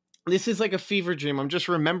 This is like a fever dream. I just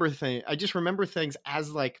remember things as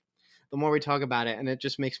like the more we talk about it, and it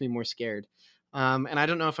just makes me more scared. And I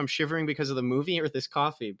don't know if I'm shivering because of the movie or this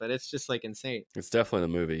coffee, but it's just like insane. It's definitely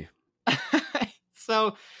the movie.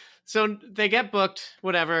 So they get booked,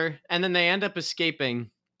 whatever, and then they end up escaping.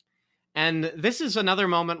 And this is another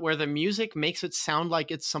moment where the music makes it sound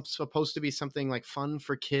like it's supposed to be something like fun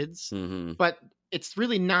for kids, but it's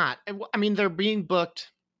really not. I mean, they're being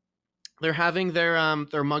booked. They're having their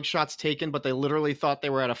mugshots taken, but they literally thought they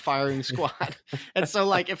were at a firing squad. And so,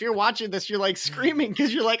 like, if you're watching this, you're like screaming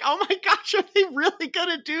because you're like, "Oh my gosh, are they really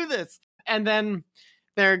gonna do this?" And then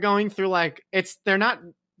they're going through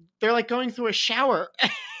they're like going through a shower.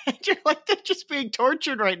 And you're like, they're just being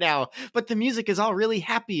tortured right now. But the music is all really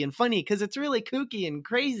happy and funny because it's really kooky and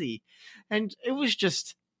crazy. And it was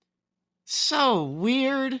just so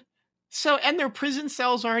weird. And their prison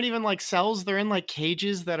cells aren't even like cells. They're in like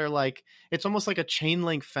cages that are like, it's almost like a chain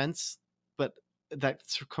link fence, but that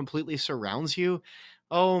completely surrounds you.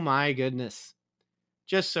 Oh my goodness.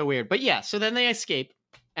 Just so weird. But yeah, so then they escape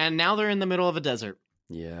and now they're in the middle of a desert.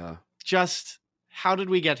 Yeah. Just how did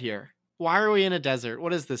we get here? Why are we in a desert?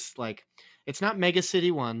 What is this like? It's not Mega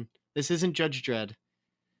City 1. This isn't Judge Dredd.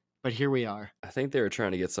 But here we are. I think they were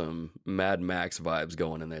trying to get some Mad Max vibes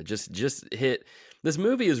going in there. Just hit. This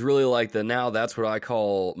movie is really like that's what I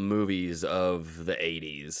call movies of the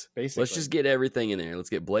 80s. Basically. Let's just get everything in there.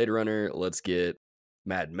 Let's get Blade Runner. Let's get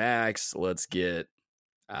Mad Max. Let's get,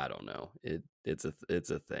 I don't know. It's a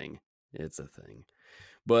thing. It's a thing.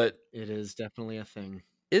 But it is definitely a thing.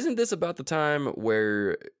 Isn't this about the time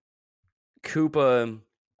where Koopa,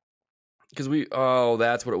 because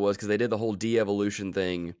that's what it was, because they did the whole de-evolution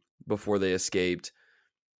thing before they escaped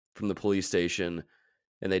from the police station,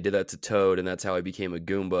 and they did that to Toad, and that's how he became a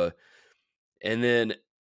Goomba. And then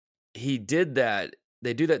he did that,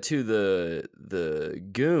 they do that to the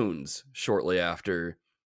goons shortly after,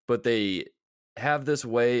 but they have this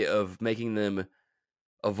way of making them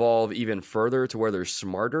evolve even further to where they're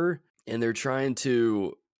smarter, and they're trying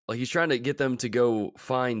to, like, he's trying to get them to go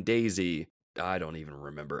find Daisy. I don't even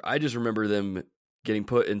remember. I just remember them getting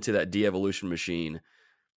put into that de-evolution machine,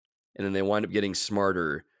 and then they wind up getting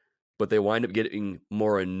smarter, but they wind up getting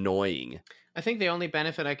more annoying. I think the only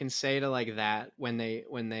benefit I can say to like that when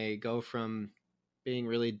they go from being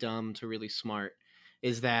really dumb to really smart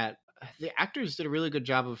is that the actors did a really good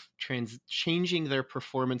job of changing their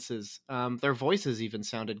performances. Their voices even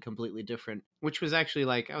sounded completely different, which was actually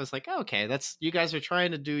like, I was like, oh, okay, that's, you guys are trying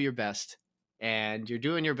to do your best, and you're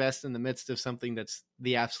doing your best in the midst of something that's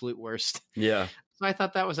the absolute worst. Yeah. So I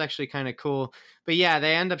thought that was actually kind of cool. But yeah,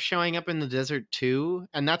 they end up showing up in the desert too,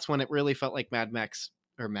 and that's when it really felt like Mad Max.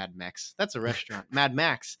 That's a restaurant. Mad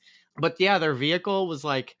Max. But yeah, their vehicle was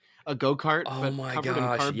like a go-kart, Oh but my covered in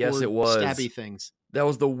gosh, cardboard yes, it was. stabby things. That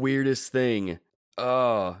was the weirdest thing.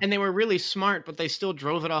 Oh. And they were really smart, but they still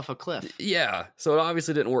drove it off a cliff. Yeah, so it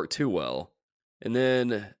obviously didn't work too well. And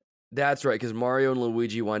then, that's right, because Mario and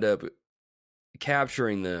Luigi wind up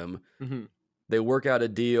capturing them. Mm-hmm. They work out a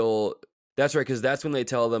deal. That's right, because that's when they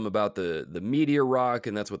tell them about the meteor rock,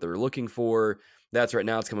 and that's what they're looking for. That's right,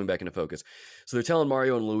 now it's coming back into focus. So they're telling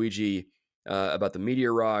Mario and Luigi about the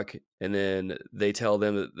meteor rock, and then they tell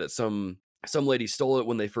them that some lady stole it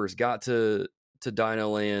when they first got to Dino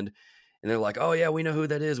Land, and they're like, oh yeah, we know who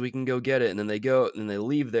that is, we can go get it. And then they go, and they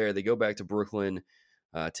leave there, they go back to Brooklyn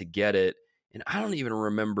to get it, and I don't even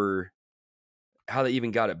remember how they even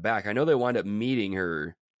got it back. I know they wind up meeting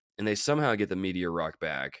her, and they somehow get the meteor rock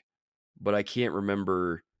back, but I can't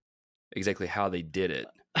remember exactly how they did it.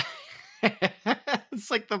 It's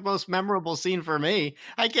like the most memorable scene for me.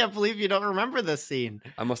 I can't believe you don't remember this scene.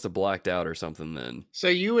 I must have blacked out or something then. So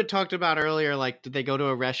you had talked about earlier, like, did they go to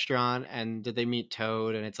a restaurant and did they meet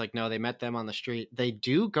Toad? And it's like, no, they met them on the street. They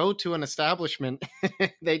do go to an establishment.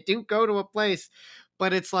 They do go to a place,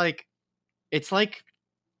 but it's like,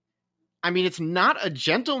 I mean, it's not a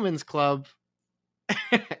gentleman's club.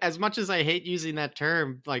 As much as I hate using that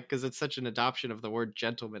term, like, because it's such an adoption of the word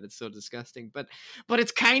gentleman, it's so disgusting. But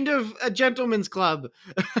it's kind of a gentleman's club.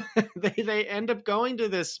 They end up going to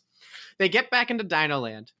this. They get back into Dino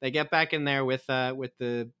Land. They get back in there with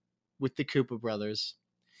the Koopa brothers,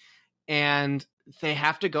 and they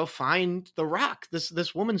have to go find the rock.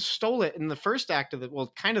 This woman stole it in the first act of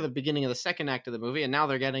kind of the beginning of the second act of the movie, and now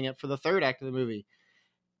they're getting it for the third act of the movie.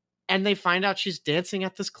 And they find out she's dancing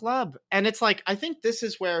at this club. And it's like, I think this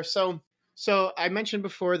is where, so I mentioned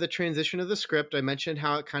before the transition of the script. I mentioned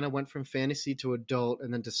how it kind of went from fantasy to adult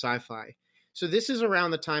and then to sci-fi. So this is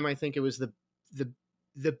around the time I think it was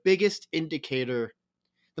the biggest indicator,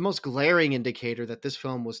 the most glaring indicator that this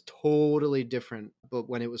film was totally different, but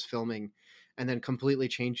when it was filming, and then completely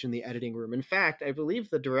changed in the editing room. In fact, I believe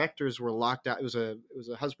the directors were locked out. It was a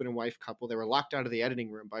husband and wife couple. They were locked out of the editing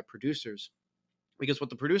room by producers. Because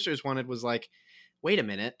what the producers wanted was like, wait a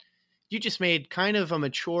minute, you just made kind of a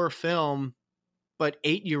mature film, but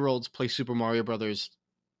 8-year-olds play Super Mario Brothers.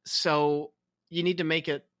 So we need to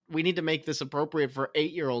make this appropriate for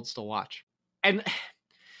 8-year-olds to watch. And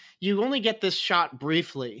you only get this shot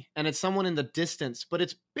briefly, and it's someone in the distance, but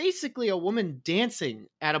it's basically a woman dancing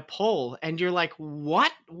at a pole. And you're like,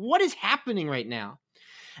 what is happening right now?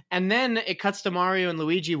 And then it cuts to Mario and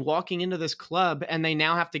Luigi walking into this club, and they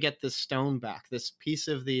now have to get this stone back, this piece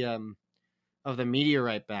of the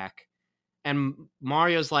meteorite back. And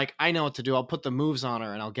Mario's like, I know what to do. I'll put the moves on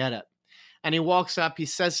her and I'll get it. And he walks up, he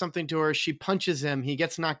says something to her, she punches him, he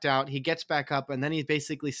gets knocked out, he gets back up, and then he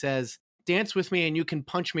basically says, dance with me and you can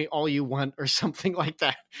punch me all you want, or something like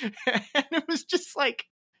that. And it was just like,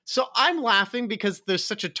 so I'm laughing because there's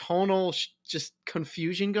such a tonal just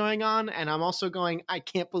confusion going on, and I'm also going, I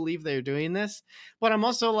can't believe they're doing this. But I'm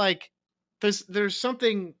also like, there's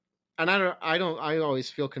something, and I always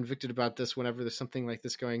feel convicted about this whenever there's something like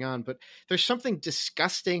this going on, but there's something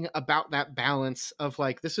disgusting about that balance of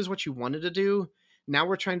like, this is what you wanted to do. Now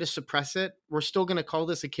we're trying to suppress it. We're still going to call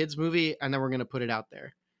this a kid's movie, and then we're going to put it out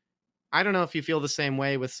there. I don't know if you feel the same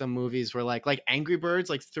way with some movies where like Angry Birds,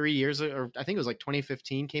 like 3 years, or I think it was like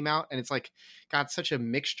 2015 came out, and it's like got such a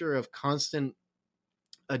mixture of constant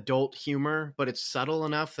adult humor, but it's subtle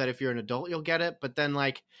enough that if you're an adult, you'll get it. But then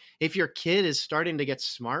like, if your kid is starting to get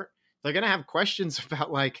smart, they're going to have questions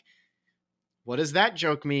about like, what does that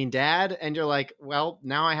joke mean, Dad? And you're like, well,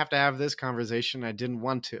 now I have to have this conversation. I didn't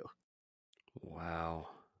want to. Wow.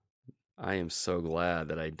 I am so glad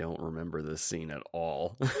that I don't remember this scene at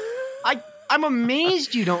all. I'm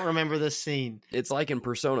amazed you don't remember this scene. It's like in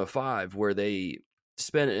Persona 5 where they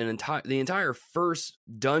spend the entire first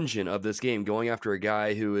dungeon of this game going after a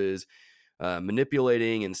guy who is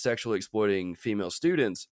manipulating and sexually exploiting female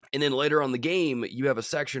students. And then later on in the game, you have a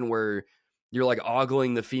section where you're like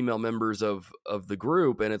ogling the female members of the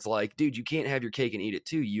group. And it's like, dude, you can't have your cake and eat it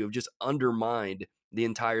too. You have just undermined the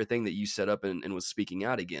entire thing that you set up and was speaking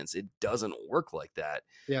out against. It doesn't work like that.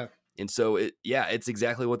 Yeah. And so it's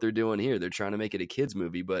exactly what they're doing here. They're trying to make it a kid's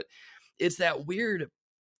movie, but it's that weird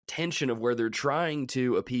tension of where they're trying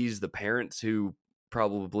to appease the parents who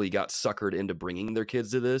probably got suckered into bringing their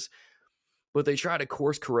kids to this, but they try to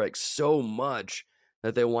course correct so much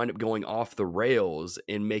that they wind up going off the rails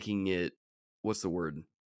and making it, what's the word?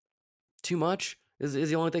 Too much is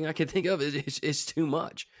the only thing I can think of. It's too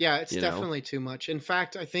much. Yeah, it's definitely too much. In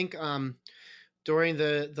fact, I think during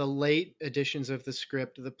the late editions of the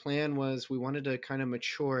script, the plan was we wanted to kind of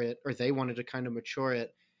mature it, or they wanted to kind of mature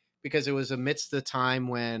it, because it was amidst the time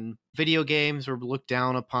when video games were looked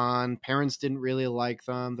down upon. Parents didn't really like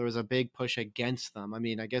them. There was a big push against them. I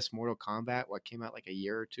mean, I guess Mortal Kombat, came out like a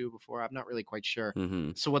year or two before? I'm not really quite sure.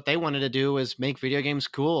 Mm-hmm. So what they wanted to do was make video games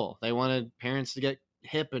cool. They wanted parents to get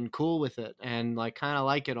hip and cool with it and like kind of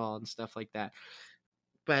like it all and stuff like that.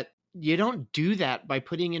 But you don't do that by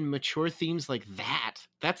putting in mature themes like that.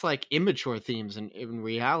 That's like immature themes in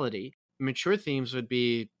reality. Mature themes would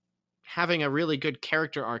be having a really good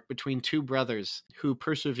character arc between two brothers who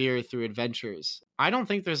persevere through adventures. I don't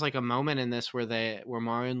think there's like a moment in this where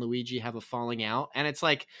Mario and Luigi have a falling out. And it's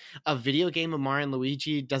like a video game of Mario and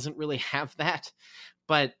Luigi doesn't really have that.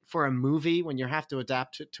 But for a movie, when you have to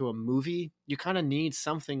adapt it to a movie, you kind of need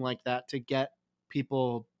something like that to get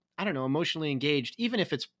people, I don't know, emotionally engaged, even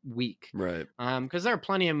if it's weak. Right. Because there are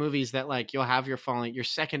plenty of movies that like you'll have your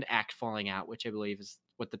second act falling out, which I believe is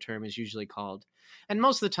what the term is usually called. And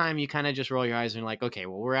most of the time you kind of just roll your eyes and you're like, okay,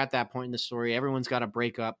 well, we're at that point in the story. Everyone's got to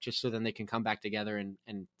break up just so then they can come back together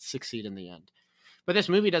and succeed in the end. But this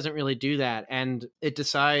movie doesn't really do that. And it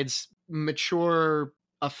decides mature,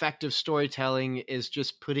 effective storytelling is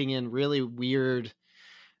just putting in really weird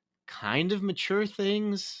kind of mature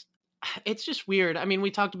things. It's just weird. I mean,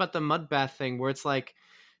 we talked about the mud bath thing where it's like,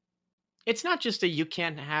 it's not just a you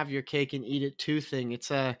can't have your cake and eat it too thing.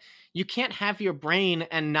 It's a you can't have your brain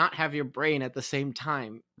and not have your brain at the same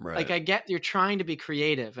time. Right. Like I get you're trying to be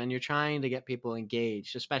creative and you're trying to get people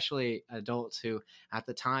engaged, especially adults who at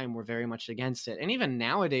the time were very much against it. And even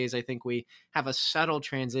nowadays, I think we have a subtle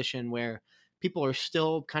transition where people are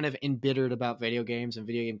still kind of embittered about video games and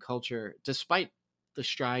video game culture, despite the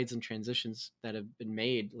strides and transitions that have been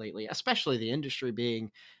made lately, especially the industry being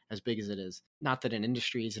as big as it is. Not that an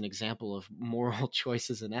industry is an example of moral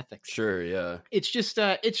choices and ethics. Sure, yeah. It's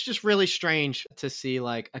just really strange to see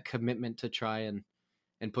like a commitment to try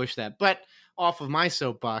and push that. But off of my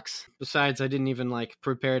soapbox, besides I didn't even like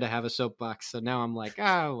prepare to have a soapbox, so now I'm like,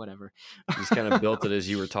 whatever. You just kind of built it as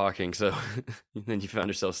you were talking, so then you found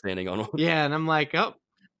yourself standing on one. Yeah, and I'm like,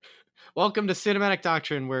 welcome to Cinematic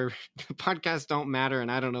Doctrine, where podcasts don't matter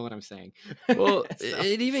and I don't know what I'm saying. Well,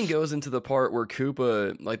 it even goes into the part where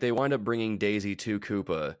Koopa, like they wind up bringing Daisy to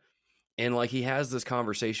Koopa, and like he has this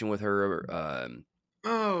conversation with her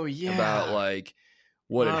about like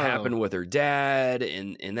what had happened with her dad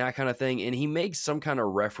and that kind of thing. And he makes some kind of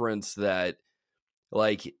reference that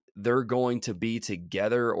like they're going to be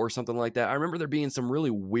together or something like that. I remember there being some really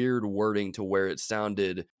weird wording to where it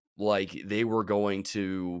sounded like they were going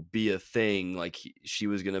to be a thing, like she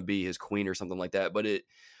was going to be his queen or something like that. But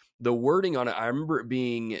the wording on it, I remember it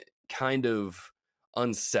being kind of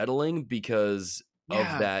unsettling because of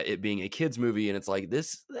that, it being a kid's movie. And it's like,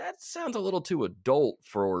 that sounds a little too adult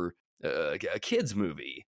for a kid's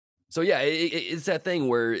movie. So yeah, it's that thing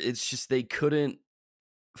where it's just, they couldn't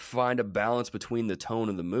find a balance between the tone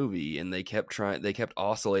of the movie. And they kept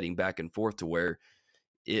oscillating back and forth to where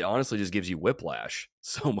it honestly just gives you whiplash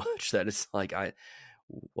so much that it's like,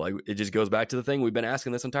 it just goes back to the thing we've been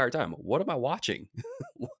asking this entire time. What am I watching?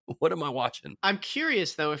 What am I watching? I'm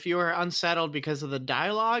curious though, if you were unsettled because of the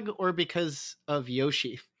dialogue or because of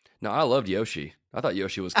Yoshi. No, I loved Yoshi. I thought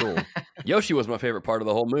Yoshi was cool. Yoshi was my favorite part of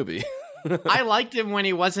the whole movie. I liked him when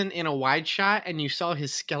he wasn't in a wide shot and you saw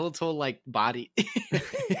his skeletal like body.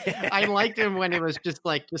 I liked him when it was just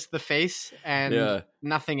the face and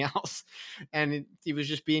nothing else. And he was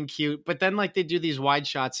just being cute. But then like they do these wide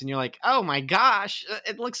shots and you're like, oh my gosh,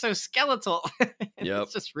 it looks so skeletal.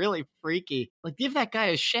 It's just really freaky. Like give that guy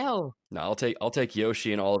a shell. No, I'll take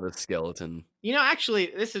Yoshi and all of his skeleton. You know,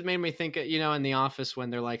 actually, this has made me think, in The Office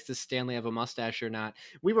when they're like, does Stanley have a mustache or not?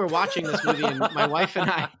 We were watching this movie and my wife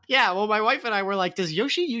and I were like, does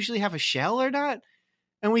Yoshi usually have a shell or not?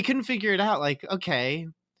 And we couldn't figure it out. Like, okay,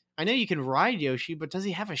 I know you can ride Yoshi, but does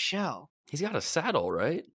he have a shell? He's got a saddle,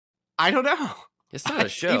 right? I don't know. It's not a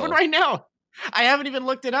shell. Even right now. I haven't even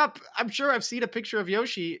looked it up. I'm sure I've seen a picture of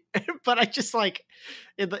Yoshi, but I just like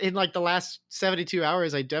in like the last 72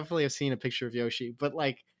 hours, I definitely have seen a picture of Yoshi. But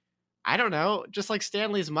like, I don't know, just like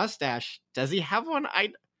Stanley's mustache. Does he have one?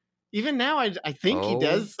 Even now, I think he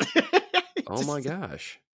does. Oh my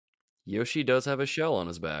gosh. Yoshi does have a shell on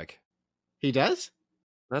his back. He does?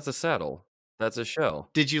 That's a saddle. That's a shell.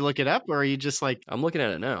 Did you look it up, or are you just like... I'm looking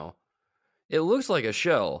at it now. It looks like a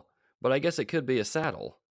shell, but I guess it could be a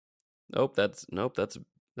saddle. Nope, that's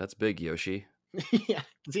big Yoshi. Yeah,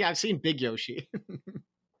 see, I've seen big Yoshi.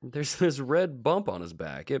 There's this red bump on his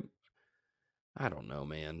back. I don't know,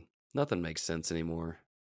 man. Nothing makes sense anymore.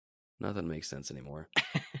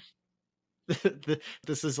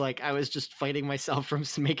 This is like, I was just fighting myself from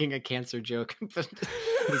making a cancer joke. But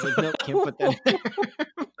I was like, nope, can't put that in there.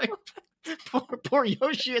 Like, poor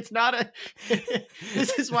Yoshi, it's not a...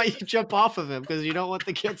 This is why you jump off of him, because you don't want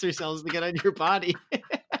the cancer cells to get on your body.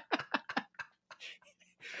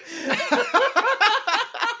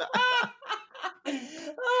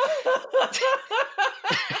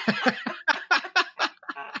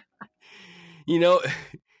 You know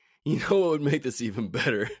what would make this even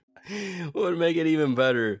better? What would make it even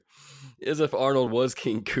better is if Arnold was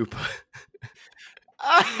King Koopa.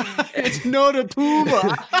 It's not a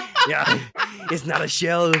tumor. Yeah, it's not a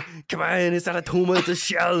shell. Come on, it's not a tumor, it's a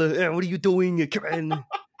shell. What are you doing? Come on.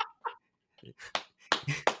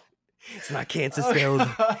 It's not cancer cells.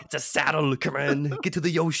 It's a saddle. Come on, get to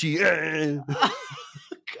the Yoshi.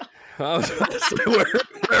 I was about to say, where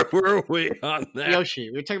were we on that? Yoshi.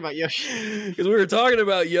 We were talking about Yoshi. Because we were talking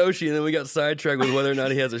about Yoshi, and then we got sidetracked with whether or not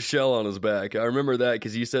he has a shell on his back. I remember that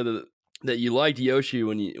because you said that you liked Yoshi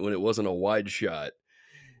when it wasn't a wide shot,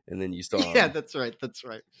 and then you saw him. Yeah, that's right.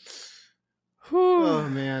 Oh,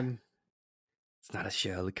 man. It's not a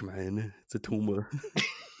shell. Come on. It's a tumor.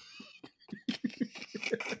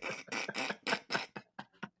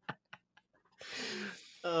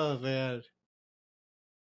 Oh, man.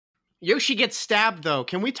 Yoshi gets stabbed, though.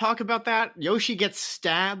 Can we talk about that? Yoshi gets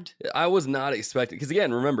stabbed? I was not expecting, because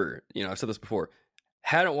again, remember, I've said this before,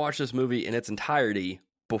 hadn't watched this movie in its entirety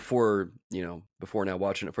before now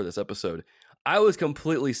watching it for this episode. I was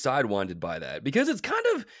completely sidewinded by that, because it's kind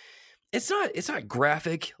of, it's not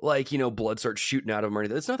graphic, like, blood starts shooting out of him or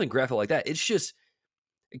anything. It's nothing graphic like that. It's just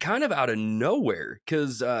kind of out of nowhere,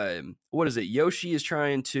 because, what is it? Yoshi is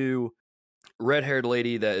trying to, red-haired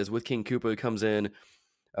lady that is with King Koopa comes in,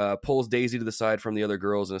 pulls Daisy to the side from the other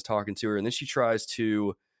girls and is talking to her, and then she tries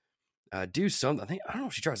to do something. I don't know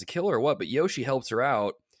if she tries to kill her or what, but Yoshi helps her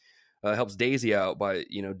out, helps Daisy out by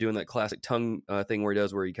doing that classic tongue thing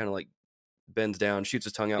where he kind of like bends down, shoots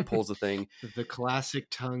his tongue out, pulls the thing. The classic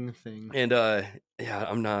tongue thing. And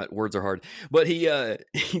words are hard, but he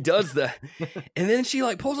does that, and then she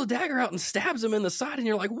like pulls a dagger out and stabs him in the side, and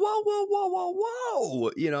you're like,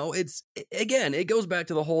 whoa. It goes back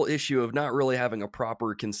to the whole issue of not really having a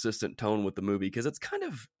proper consistent tone with the movie, because it's kind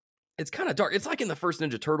of dark. It's like in the first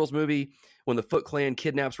Ninja Turtles movie when the Foot Clan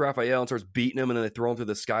kidnaps Raphael and starts beating him, and then they throw him through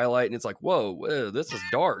the skylight, and it's like, whoa, this is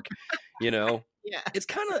dark. Yeah, it's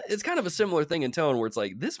kind of a similar thing in tone, where it's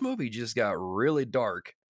like this movie just got really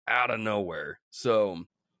dark out of nowhere. So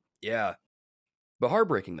yeah, but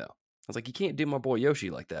heartbreaking though. I was like, you can't do my boy Yoshi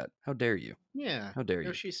like that. How dare you? Yeah, how dare you?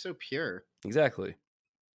 Yoshi's so pure. Exactly.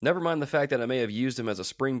 Never mind the fact that I may have used him as a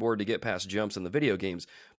springboard to get past jumps in the video games.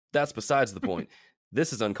 That's besides the point.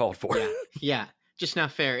 This is uncalled for. Yeah, just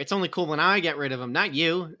not fair. It's only cool when I get rid of him, not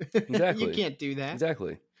you. Exactly. You can't do that.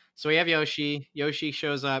 Exactly. So we have Yoshi. Yoshi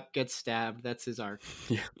shows up, gets stabbed. That's his arc.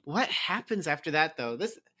 Yeah. What happens after that, though?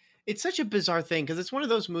 It's such a bizarre thing, because it's one of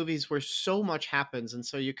those movies where so much happens, and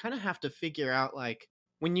so you kind of have to figure out, like,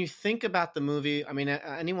 when you think about the movie. I mean,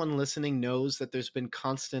 anyone listening knows that there's been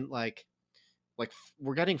constant like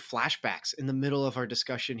we're getting flashbacks in the middle of our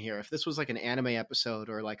discussion here. If this was like an anime episode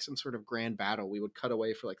or like some sort of grand battle, we would cut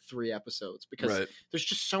away for like 3 episodes, because there's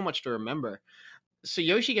just so much to remember. So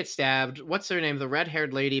Yoshi gets stabbed. What's her name? The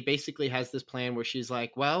red-haired lady basically has this plan where she's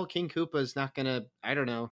like, well, King Koopa's not going to, I don't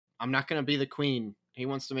know, I'm not going to be the queen. He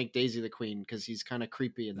wants to make Daisy the queen because he's kind of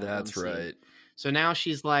creepy in that. That's right. So now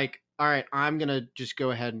she's like, all right, I'm going to just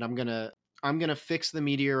go ahead and I'm going to fix the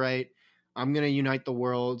meteorite. I'm going to unite the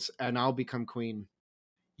worlds and I'll become queen.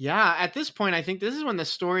 Yeah, at this point, I think this is when the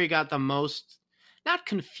story got the most, not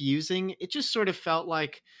confusing. It just sort of felt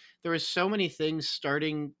like there was so many things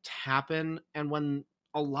starting to happen. And when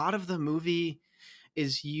a lot of the movie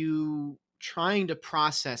is you trying to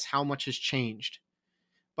process how much has changed,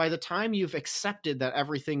 by the time you've accepted that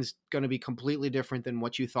everything's going to be completely different than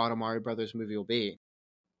what you thought a Mario Brothers movie will be,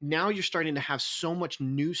 now you're starting to have so much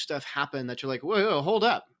new stuff happen that you're like, whoa, hold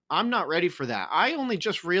up. I'm not ready for that. I only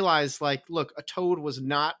just realized, like, look, a toad was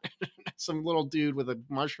not some little dude with a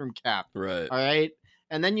mushroom cap. Right. All right.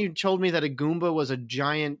 And then you told me that a Goomba was a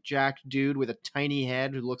giant jacked dude with a tiny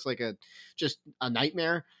head who looks like just a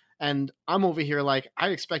nightmare. And I'm over here like, I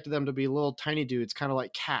expected them to be little tiny dudes, kind of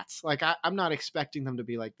like cats. Like, I'm not expecting them to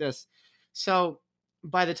be like this. So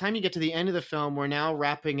by the time you get to the end of the film, we're now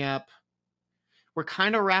wrapping up. We're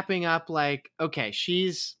kind of wrapping up like, okay,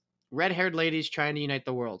 she's red-haired ladies trying to unite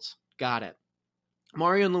the worlds. Got it.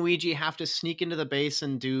 Mario and Luigi have to sneak into the base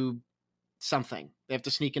and do something. They have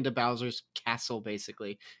to sneak into Bowser's castle,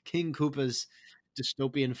 basically. King Koopa's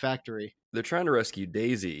dystopian factory. They're trying to rescue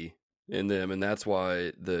Daisy in them, and that's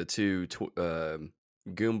why the two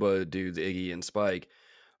Goomba dudes, Iggy and Spike,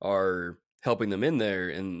 are helping them in there,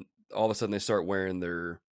 and all of a sudden they start wearing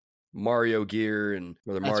their Mario gear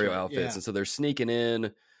or their Mario outfits, yeah. and so they're sneaking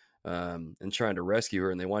in and trying to rescue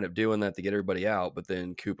her, and they wind up doing that to get everybody out, but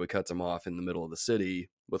then Koopa cuts them off in the middle of the city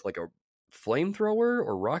with like a flamethrower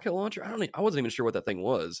or rocket launcher. I wasn't even sure what that thing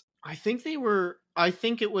was. I think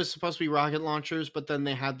it was supposed to be rocket launchers, but then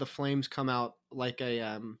they had the flames come out like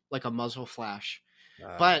a muzzle flash.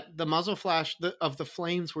 But the muzzle flash of the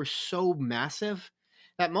flames were so massive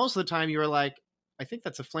that most of the time you were like, I think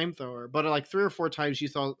that's a flamethrower. But like 3 or 4 times you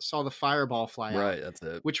saw the fireball fly out. Right, that's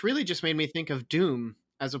it. Which really just made me think of Doom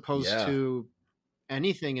as opposed to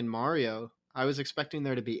anything in Mario. I was expecting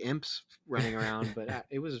there to be imps running around, but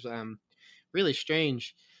it was really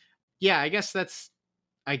strange. Yeah, I guess that's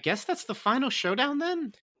the final showdown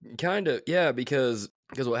then? Kind of, yeah, because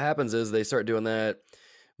what happens is they start doing that.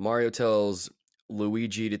 Mario tells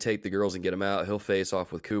Luigi to take the girls and get them out. He'll face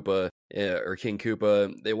off with Koopa, or King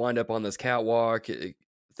Koopa. They wind up on this catwalk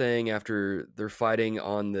thing after they're fighting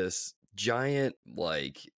on this giant,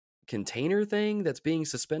 like, container thing that's being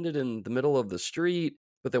suspended in the middle of the street.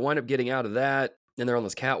 But they wind up getting out of that, and they're on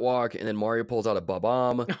this catwalk, and then Mario pulls out a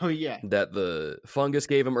bomb. Oh, yeah. That the fungus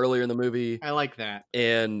gave him earlier in the movie. I like that.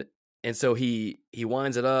 And so he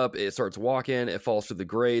winds it up. It starts walking. It falls through the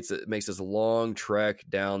grates. It makes this long trek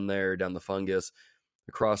down the fungus,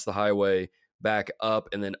 across the highway, back up,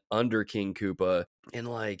 and then under King Koopa. And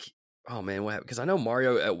like, oh man, what happened? Because I know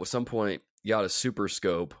Mario at some point got a super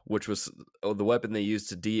scope, which was the weapon they used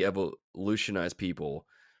to de-evolutionize people.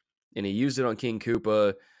 And he used it on King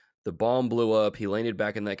Koopa. The bomb blew up. He landed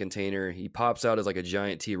back in that container. He pops out as like a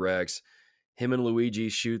giant T-Rex. Him and Luigi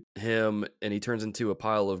shoot him, and he turns into a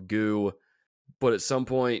pile of goo. But at some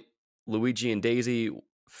point, Luigi and Daisy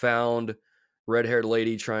found red-haired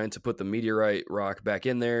lady trying to put the meteorite rock back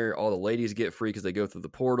in there. All the ladies get free because they go through the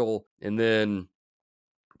portal. And then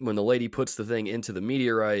when the lady puts the thing into the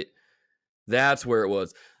meteorite, that's where it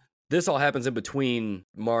was. This all happens in between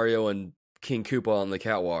Mario and King Koopa on the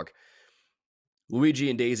catwalk. Luigi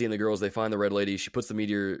and Daisy and the girls, they find the red lady. She puts the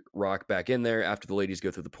meteor rock back in there after the ladies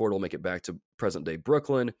go through the portal, make it back to present-day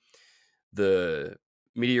Brooklyn. The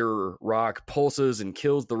meteor rock pulses and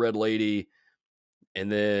kills the red lady,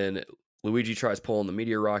 and then Luigi tries pulling the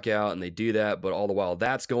meteor rock out, and they do that, but all the while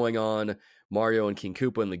that's going on, Mario and King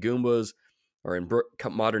Koopa and the Goombas are in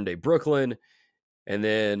modern-day Brooklyn, and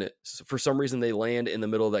then for some reason they land in the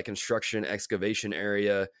middle of that construction excavation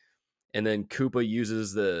area. And then Koopa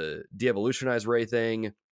uses the de-evolutionize ray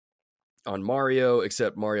thing on Mario,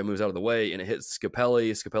 except Mario moves out of the way and it hits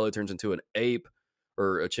Scapelli. Scapelli turns into an ape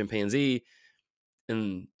or a chimpanzee.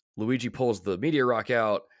 And Luigi pulls the meteor rock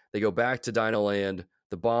out. They go back to Dino Land.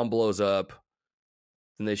 The bomb blows up.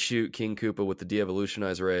 Then they shoot King Koopa with the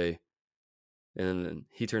de-evolutionize ray. And then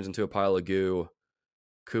he turns into a pile of goo.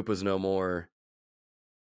 Koopa's no more.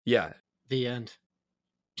 Yeah. The end.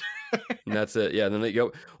 And that's it. Yeah. And then they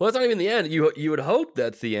go, well, that's not even the end. You would hope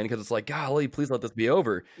that's the end because it's like, golly, please let this be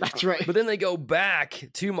over. That's right. But then they go back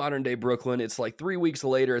to modern day Brooklyn. It's like 3 weeks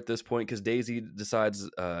later at this point because Daisy decides,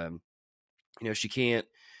 she can't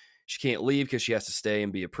leave because she has to stay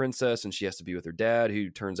and be a princess, and she has to be with her dad, who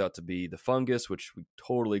turns out to be the fungus, which we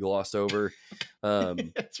totally glossed over.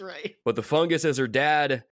 That's right. But the fungus is her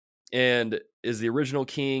dad and is the original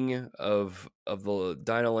king of the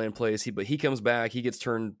Dino Land place. But he comes back. He gets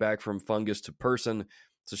turned back from fungus to person,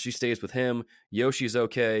 so she stays with him. Yoshi's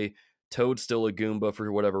okay. Toad's still a Goomba for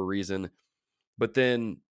whatever reason. But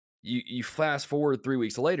then you fast forward 3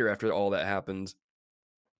 weeks later after all that happens,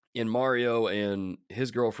 and Mario and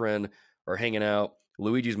his girlfriend are hanging out.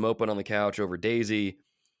 Luigi's moping on the couch over Daisy.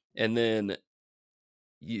 And then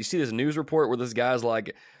you see this news report where this guy's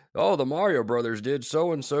like, oh, the Mario Brothers did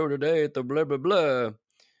so-and-so today at the blah, blah, blah.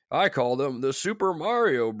 I call them the Super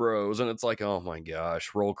Mario Bros. And it's like, oh my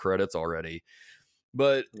gosh, roll credits already.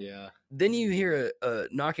 But yeah, then you hear a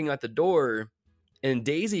knocking at the door, And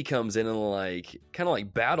Daisy comes in like kind of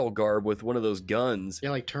like battle garb with one of those guns.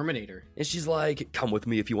 Yeah, like Terminator. And she's like, "Come with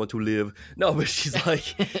me if you want to live." No, but she's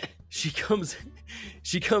like, she comes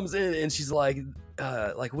in and she's like,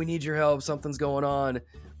 "We need your help. Something's going on." And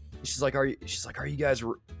she's like, "Are you guys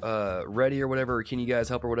ready or whatever? Can you guys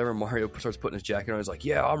help or whatever?" Mario starts putting his jacket on. He's like,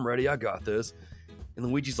 "Yeah, I'm ready. I got this." And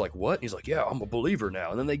Luigi's like, "What?" And he's like, "Yeah, I'm a believer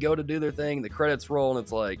now." And then they go to do their thing. The credits roll, and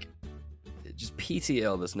it's like, just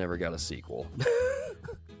PTL. This never got a sequel.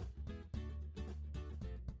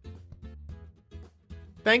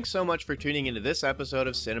 Thanks so much for tuning into this episode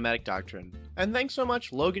of Cinematic Doctrine. And thanks so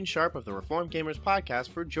much, Logan Sharp of the Reformed Gamers podcast,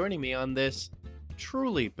 for joining me on this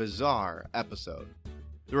truly bizarre episode.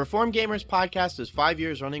 The Reformed Gamers podcast is 5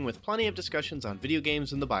 years running with plenty of discussions on video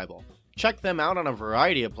games and the Bible. Check them out on a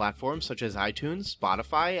variety of platforms such as iTunes,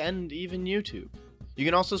 Spotify, and even YouTube. You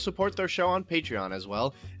can also support their show on Patreon as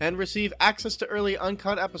well, and receive access to early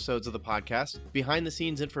uncut episodes of the podcast,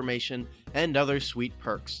 behind-the-scenes information, and other sweet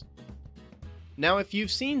perks. Now, if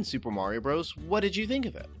you've seen Super Mario Bros., what did you think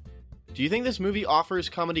of it? Do you think this movie offers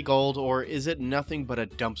comedy gold, or is it nothing but a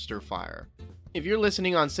dumpster fire? If you're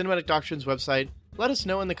listening on Cinematic Doctrine's website, let us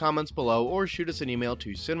know in the comments below, or shoot us an email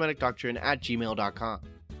to cinematicdoctrine@gmail.com.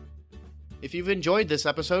 If you've enjoyed this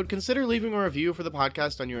episode, consider leaving a review for the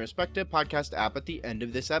podcast on your respective podcast app at the end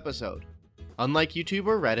of this episode. Unlike YouTube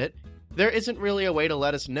or Reddit, there isn't really a way to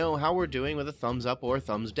let us know how we're doing with a thumbs up or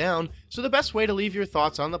thumbs down, so the best way to leave your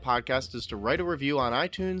thoughts on the podcast is to write a review on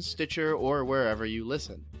iTunes, Stitcher, or wherever you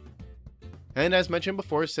listen. And as mentioned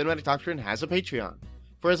before, Cinematic Doctrine has a Patreon.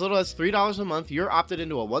 For as little as $3 a month, you're opted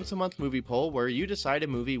into a once-a-month movie poll where you decide a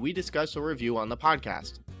movie we discuss or review on the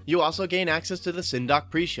podcast. You also gain access to the SynDoc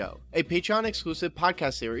Pre-Show, a Patreon-exclusive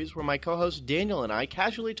podcast series where my co-host Daniel and I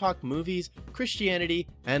casually talk movies, Christianity,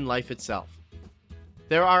 and life itself.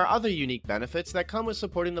 There are other unique benefits that come with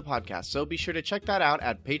supporting the podcast, so be sure to check that out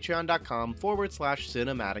at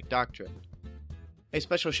patreon.com/cinematic doctrine. A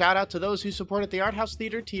special shout out to those who support at the Art House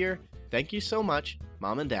Theater tier. Thank you so much,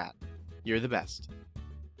 Mom and Dad. You're the best.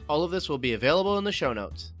 All of this will be available in the show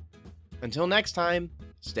notes. Until next time,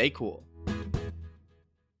 stay cool.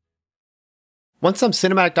 Want some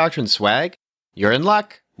Cinematic Doctrine swag? You're in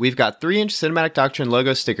luck! We've got 3-inch Cinematic Doctrine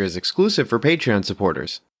logo stickers exclusive for Patreon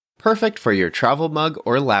supporters. Perfect for your travel mug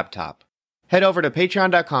or laptop. Head over to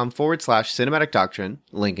patreon.com/cinematic doctrine,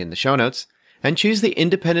 link in the show notes, and choose the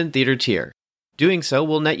independent theater tier. Doing so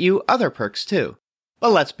will net you other perks too.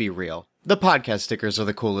 But let's be real, the podcast stickers are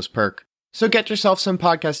the coolest perk. So get yourself some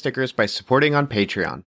podcast stickers by supporting on Patreon.